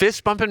 Just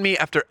fist bumping me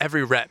after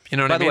every rep. You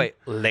know what By I the mean? way,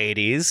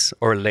 ladies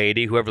or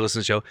lady, whoever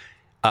listens to the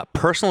show,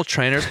 personal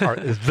trainers are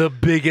the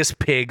biggest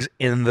pigs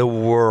in the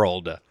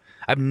world.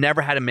 I've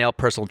never had a male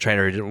personal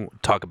trainer who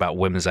didn't talk about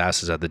women's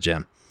asses at the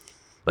gym.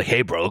 Like,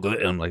 hey, bro.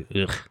 And I'm like,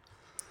 ugh.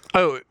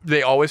 Oh,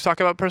 they always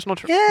talk about their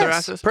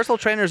asses? Personal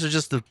trainers are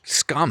just the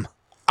scum.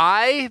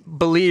 I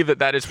believe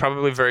that is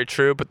probably very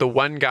true, but the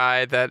one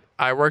guy that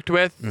I worked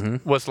with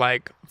was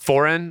like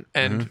foreign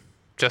and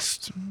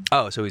just...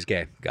 Oh, so he's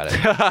gay. Got it.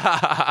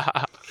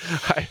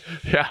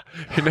 Yeah,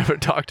 he never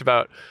talked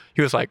about...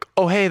 He was like,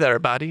 oh, hey there,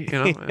 buddy.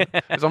 You know,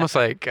 it was almost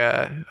like,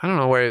 I don't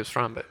know where he was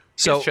from, but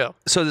he's chill.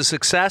 So the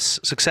success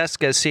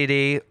get a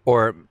CD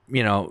or,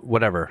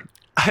 whatever.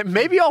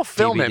 Maybe I'll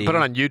film it DVD. and put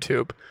it on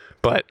YouTube,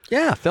 but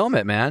Yeah, film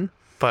it, man.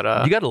 you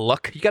You got a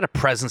look. You got a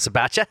presence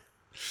about you.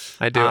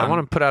 I do. I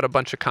want to put out a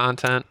bunch of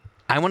content.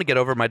 I want to get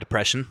over my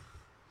depression.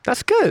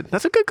 That's good.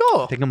 That's a good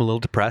goal. I think I'm a little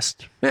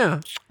depressed. Yeah.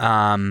 Well,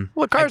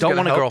 I car's don't gonna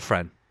want a help.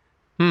 girlfriend.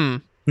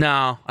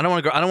 No, I don't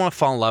want to. I don't want to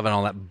fall in love and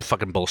all that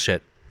fucking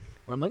bullshit.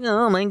 Where I'm like,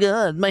 oh my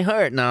god, my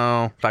heart.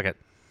 No, fuck it.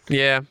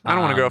 Yeah, I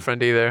don't want a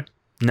girlfriend either.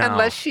 No,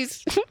 Unless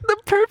she's the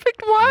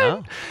perfect one.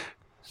 no,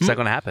 it's not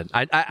going to happen.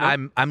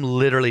 I'm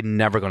literally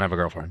never going to have a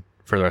girlfriend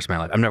for the rest of my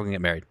life. I'm never going to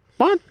get married.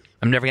 What?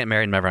 I'm never getting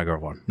married. Never have a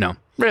girlfriend. No,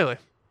 Really?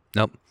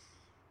 nope.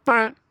 All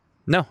right.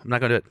 No, I'm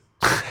not going to do it.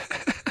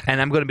 And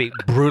I'm going to be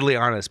brutally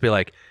honest. Be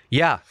like,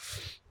 yeah.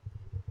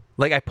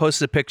 Like I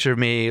posted a picture of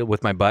me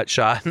with my butt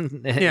shot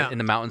in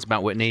the mountains,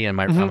 Mount Whitney, and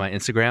on my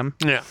Instagram.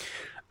 Yeah.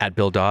 At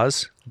Bill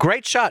Dawes.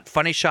 Great shot,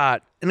 funny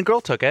shot, and the girl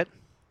took it,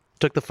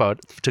 took the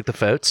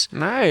photos,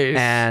 Nice.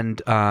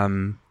 and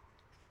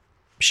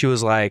she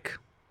was like,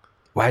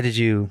 "Why did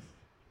you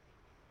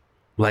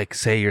like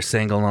say you're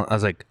single?" I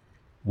was like,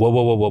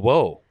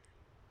 "Whoa,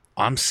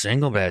 I'm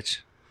single, bitch.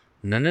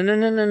 No.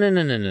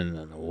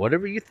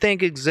 Whatever you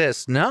think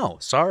exists, no,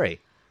 sorry,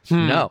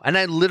 no." And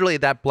I literally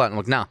that blunt. I'm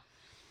like, no.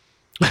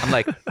 I'm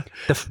like,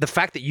 the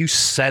fact that you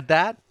said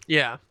that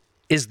yeah.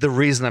 is the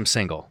reason I'm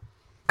single.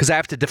 Because I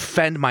have to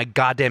defend my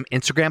goddamn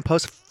Instagram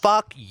post.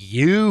 Fuck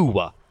you.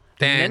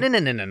 Dang.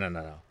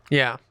 No.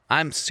 Yeah.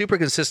 I'm super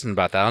consistent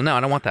about that. No, I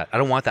don't want that. I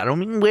don't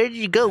mean, where did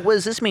you go? What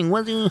does this mean?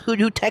 Who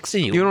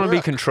texting you? You don't want to be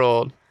Look.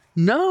 controlled.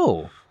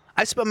 No.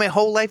 I spent my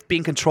whole life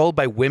being controlled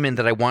by women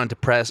that I wanted to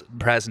press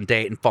and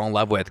date and fall in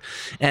love with.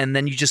 And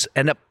then you just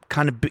end up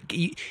kind of,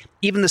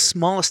 even the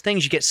smallest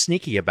things you get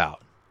sneaky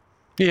about.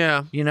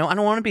 Yeah. You know, I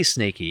don't want to be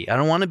sneaky. I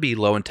don't want to be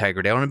low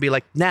integrity. I want to be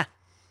like, nah.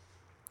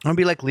 I want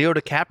to be like Leo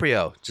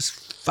DiCaprio,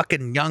 just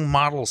fucking young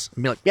models.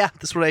 And be like, yeah,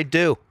 that's what I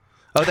do.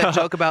 Oh, that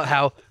joke about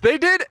how They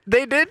did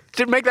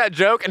make that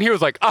joke, and he was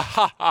like, ah,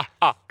 ha, ha,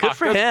 ha. Good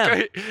for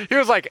him. He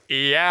was like,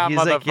 yeah, he's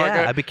motherfucker. like,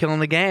 yeah, I'd be killing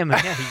the game.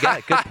 And yeah, he got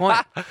it. Good point.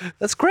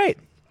 That's great.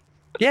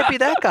 Yeah, be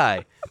that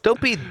guy. Don't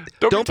be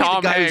Don't be the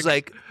Tom guy who's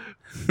Hanks.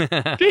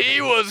 like,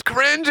 He was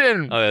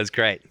cringing. oh, that's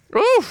great.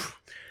 Oof.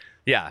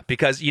 Yeah,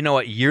 because you know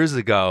what? Years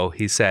ago,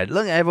 he said,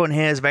 look, everyone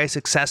here is very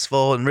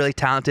successful and really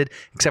talented,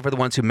 except for the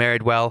ones who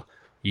married well.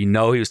 You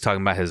know he was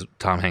talking about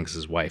Tom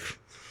Hanks' wife.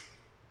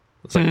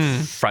 It's like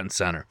front and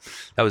center.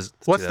 That was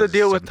What's the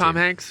deal with Tom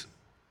 2017. Hanks?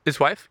 His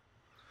wife?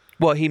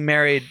 Well, he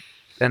married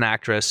an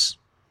actress,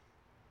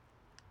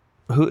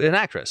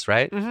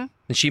 right? Mm-hmm.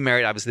 And she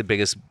married obviously the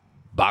biggest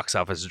box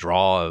office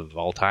draw of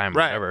all time, or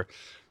Right. whatever.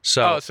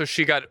 So, So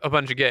she got a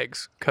bunch of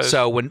gigs.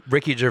 so when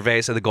Ricky Gervais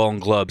at the Golden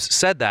Globes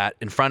said that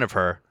in front of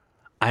her,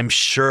 I'm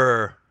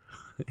sure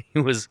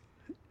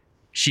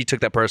she took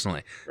that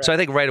personally. Right. So I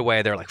think right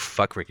away they're like,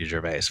 "Fuck Ricky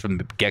Gervais" from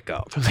the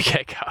get-go. from the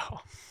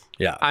get-go.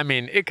 Yeah, I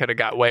mean, it could have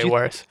got way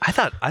worse. I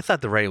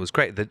thought the writing was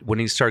great. That when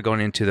he started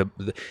going into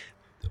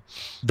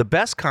the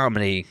best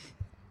comedy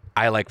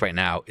I like right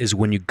now is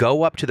when you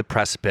go up to the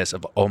precipice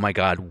of, oh my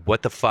God,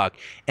 what the fuck,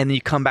 and then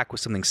you come back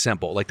with something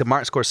simple, like the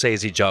Martin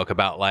Scorsese joke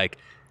about like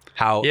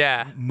how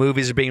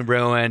movies are being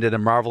ruined in the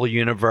Marvel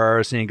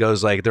universe, and he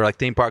goes like, they're like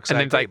theme parks, And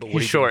then it's like,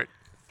 he's short.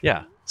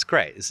 Yeah, it's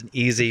great. It's an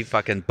easy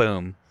fucking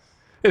boom.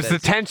 It's the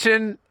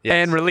tension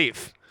and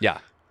relief. Yeah,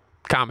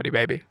 Comedy,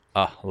 baby.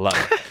 oh, love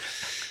it.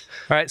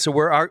 All right, so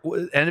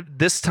and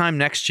this time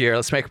next year,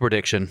 let's make a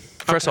prediction.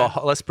 First of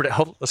all, let's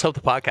hope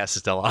the podcast is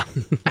still on.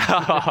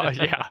 Oh,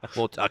 yeah.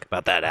 We'll talk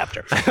about that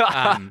after.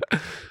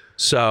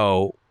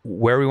 So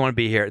where we want to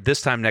be here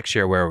this time next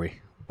year? Where are we?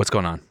 What's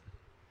going on?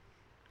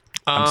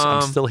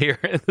 I'm still here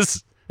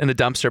in the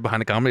dumpster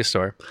behind the Comedy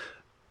Store.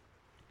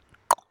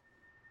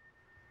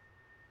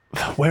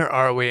 Where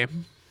are we?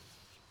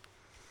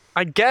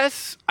 I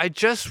guess I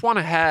just want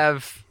to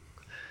have...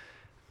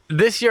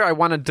 This year, I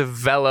want to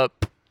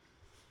develop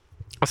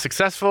a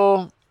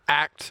successful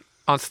act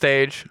on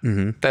stage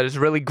that is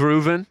really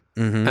grooving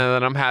and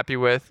that I'm happy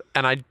with.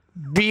 And I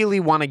really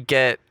want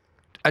to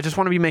I just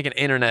want to be making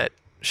internet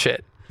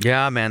shit.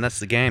 Yeah, man, that's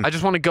the game. I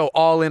just want to go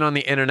all in on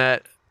the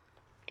internet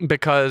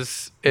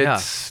because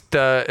it's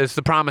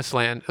the promised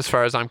land as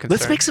far as I'm concerned.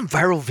 Let's make some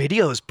viral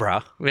videos, bro.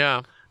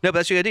 Yeah. No, but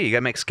that's what you gotta do. You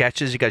gotta make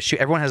sketches. You gotta shoot.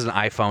 Everyone has an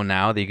iPhone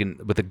now that you can,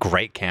 with a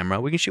great camera.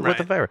 We can shoot with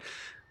the fire.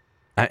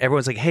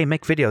 Everyone's like, "Hey,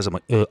 make videos." I'm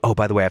like, "Oh,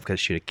 by the way, I have to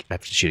shoot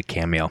a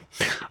cameo."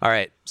 All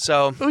right,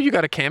 so Oh, you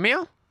got a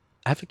Cameo?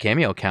 I have a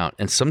Cameo account,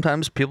 and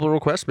sometimes people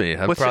request me.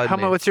 What's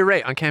your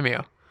rate on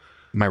Cameo?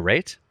 my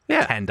rate?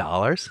 Yeah. $10.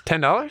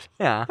 $10?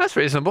 Yeah, That's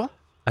reasonable.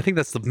 I think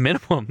that's the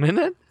minimum, isn't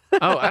it?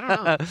 Oh, I don't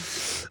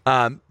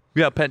know.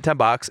 Yeah,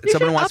 $10. You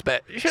should up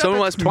it. You should Someone up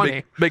it wants to me to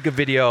 20. make a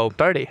video.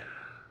 30.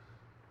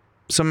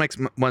 Someone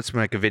wants to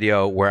make a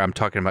video where I'm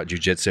talking about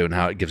jujitsu and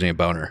how it gives me a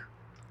boner.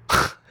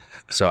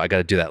 So I got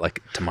to do that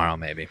like tomorrow,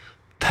 maybe,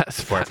 That's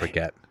before I funny.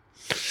 forget.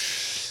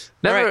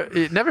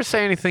 Never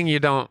say anything you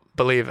don't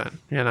believe in,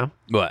 you know?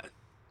 What?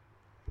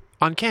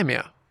 On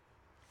Cameo.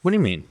 What do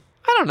you mean?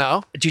 I don't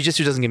know.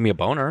 Jiu-jitsu doesn't give me a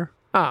boner,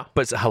 Oh,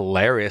 but it's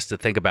hilarious to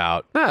think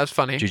about no, that's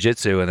funny.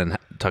 jiu-jitsu and then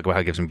talk about how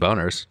it gives me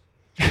boners.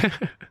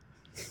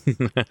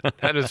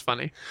 That is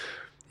funny.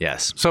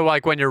 Yes. So,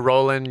 like, when you're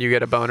rolling, you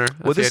get a boner?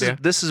 Well, That's the idea?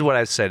 this is what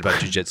I've said about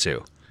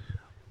jiu-jitsu.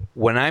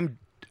 When I'm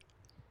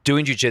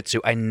doing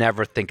jiu-jitsu, I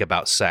never think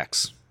about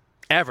sex.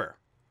 Ever.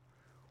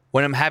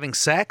 When I'm having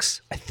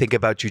sex, I think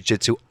about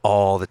jiu-jitsu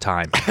all the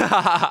time.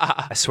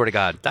 I swear to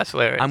God. That's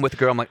hilarious. I'm with a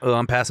girl, I'm like, oh,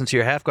 I'm passing to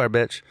your half guard,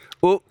 bitch.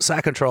 Oh,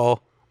 side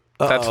control.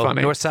 That's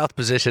funny. North-south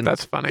position.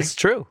 That's funny. It's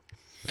true.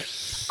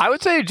 I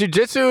would say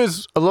jiu-jitsu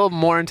is a little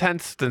more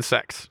intense than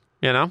sex,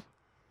 you know?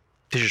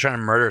 Because you're trying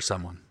to murder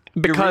someone.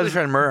 You're Because really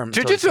trying to murder them.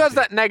 jiu-jitsu has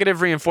that negative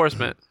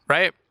reinforcement,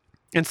 right?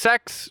 In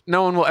sex,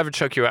 no one will ever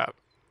choke you out.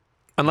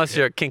 Unless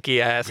you're a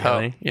kinky ass hoe.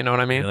 Really? You know what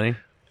I mean? Really?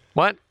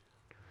 What?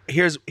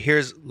 Here's.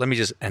 Let me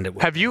just end it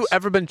with Have you this.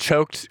 ever been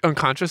choked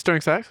unconscious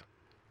during sex?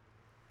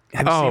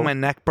 Have you Oh, seen my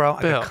neck, bro?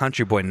 I Bill. got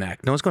country boy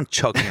neck. No one's going to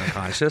choke me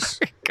unconscious.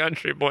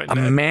 Country boy. A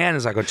man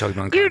is not going to choke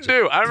me You unconscious.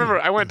 do. I remember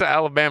I went to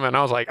Alabama and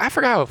I was like, I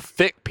forgot how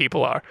thick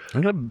people are.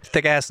 I got a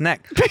thick ass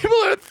neck. People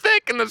are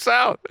thick in the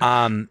South.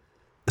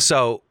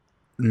 So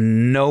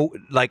no,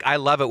 like I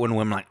love it when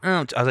women are like,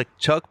 oh, I was like,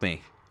 choke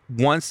me.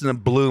 Once in a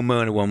blue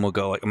moon, a woman will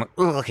go like, I'm like,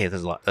 oh, okay,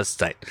 there's a lot. That's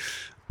tight.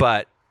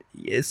 But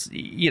it's,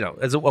 you know,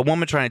 as a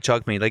woman trying to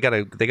choke me, they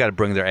gotta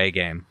bring their A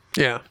game.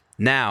 Yeah.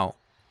 Now,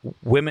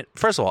 women,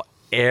 first of all,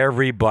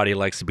 everybody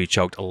likes to be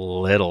choked a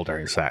little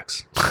during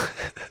sex.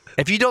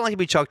 If you don't like to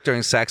be choked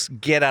during sex,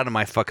 get out of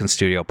my fucking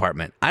studio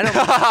apartment.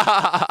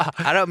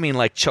 I don't mean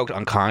like choked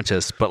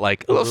unconscious, but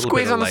like A little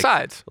squeeze bit of, on the like,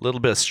 sides. a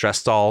little bit of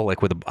stress doll,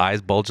 like with the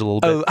eyes bulge a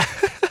little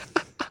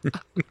bit.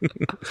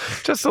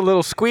 Just a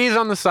little squeeze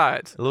on the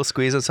sides. A little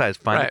squeeze inside,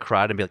 find Right. the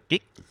crowd and be like,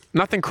 "Eek."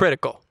 Nothing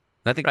critical.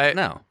 Nothing. Right?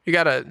 No. You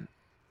gotta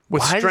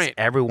with Why does strength.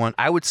 everyone?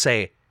 I would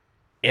say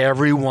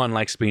everyone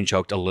likes being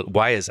choked a little.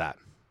 Why is that?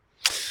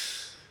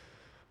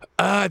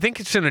 I think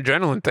it's an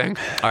adrenaline thing.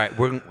 All right,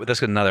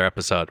 that's another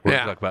episode. We're Yeah.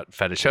 gonna talk about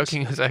fetishes.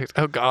 Choking is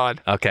oh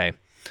god. Okay,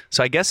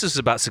 so I guess this is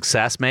about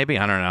success. Maybe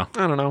I don't know.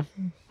 I don't know.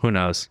 Who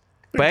knows?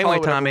 But call anyway, it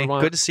whatever Tommy, we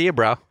want. good to see you,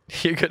 bro.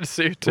 You're good to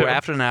see you too. We're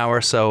after an hour,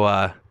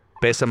 so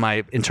based on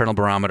my internal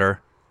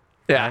barometer,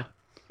 Yeah.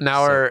 An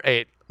hour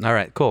 8. All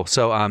right, cool.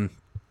 So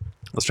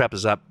let's wrap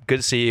this up. Good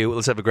to see you.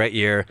 Let's have a great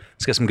year.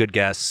 Let's get some good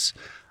guests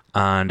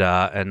and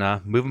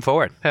moving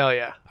forward. Hell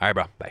yeah. All right,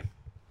 bro. Bye.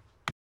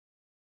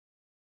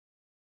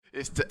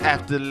 It's the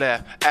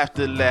afterlife,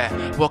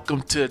 afterlife.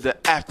 Welcome to the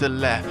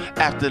afterlife,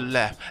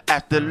 afterlife,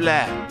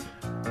 afterlife.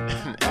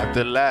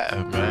 Afterlife,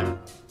 man.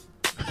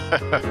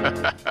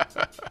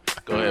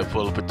 Go ahead,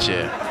 pull up a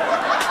chair.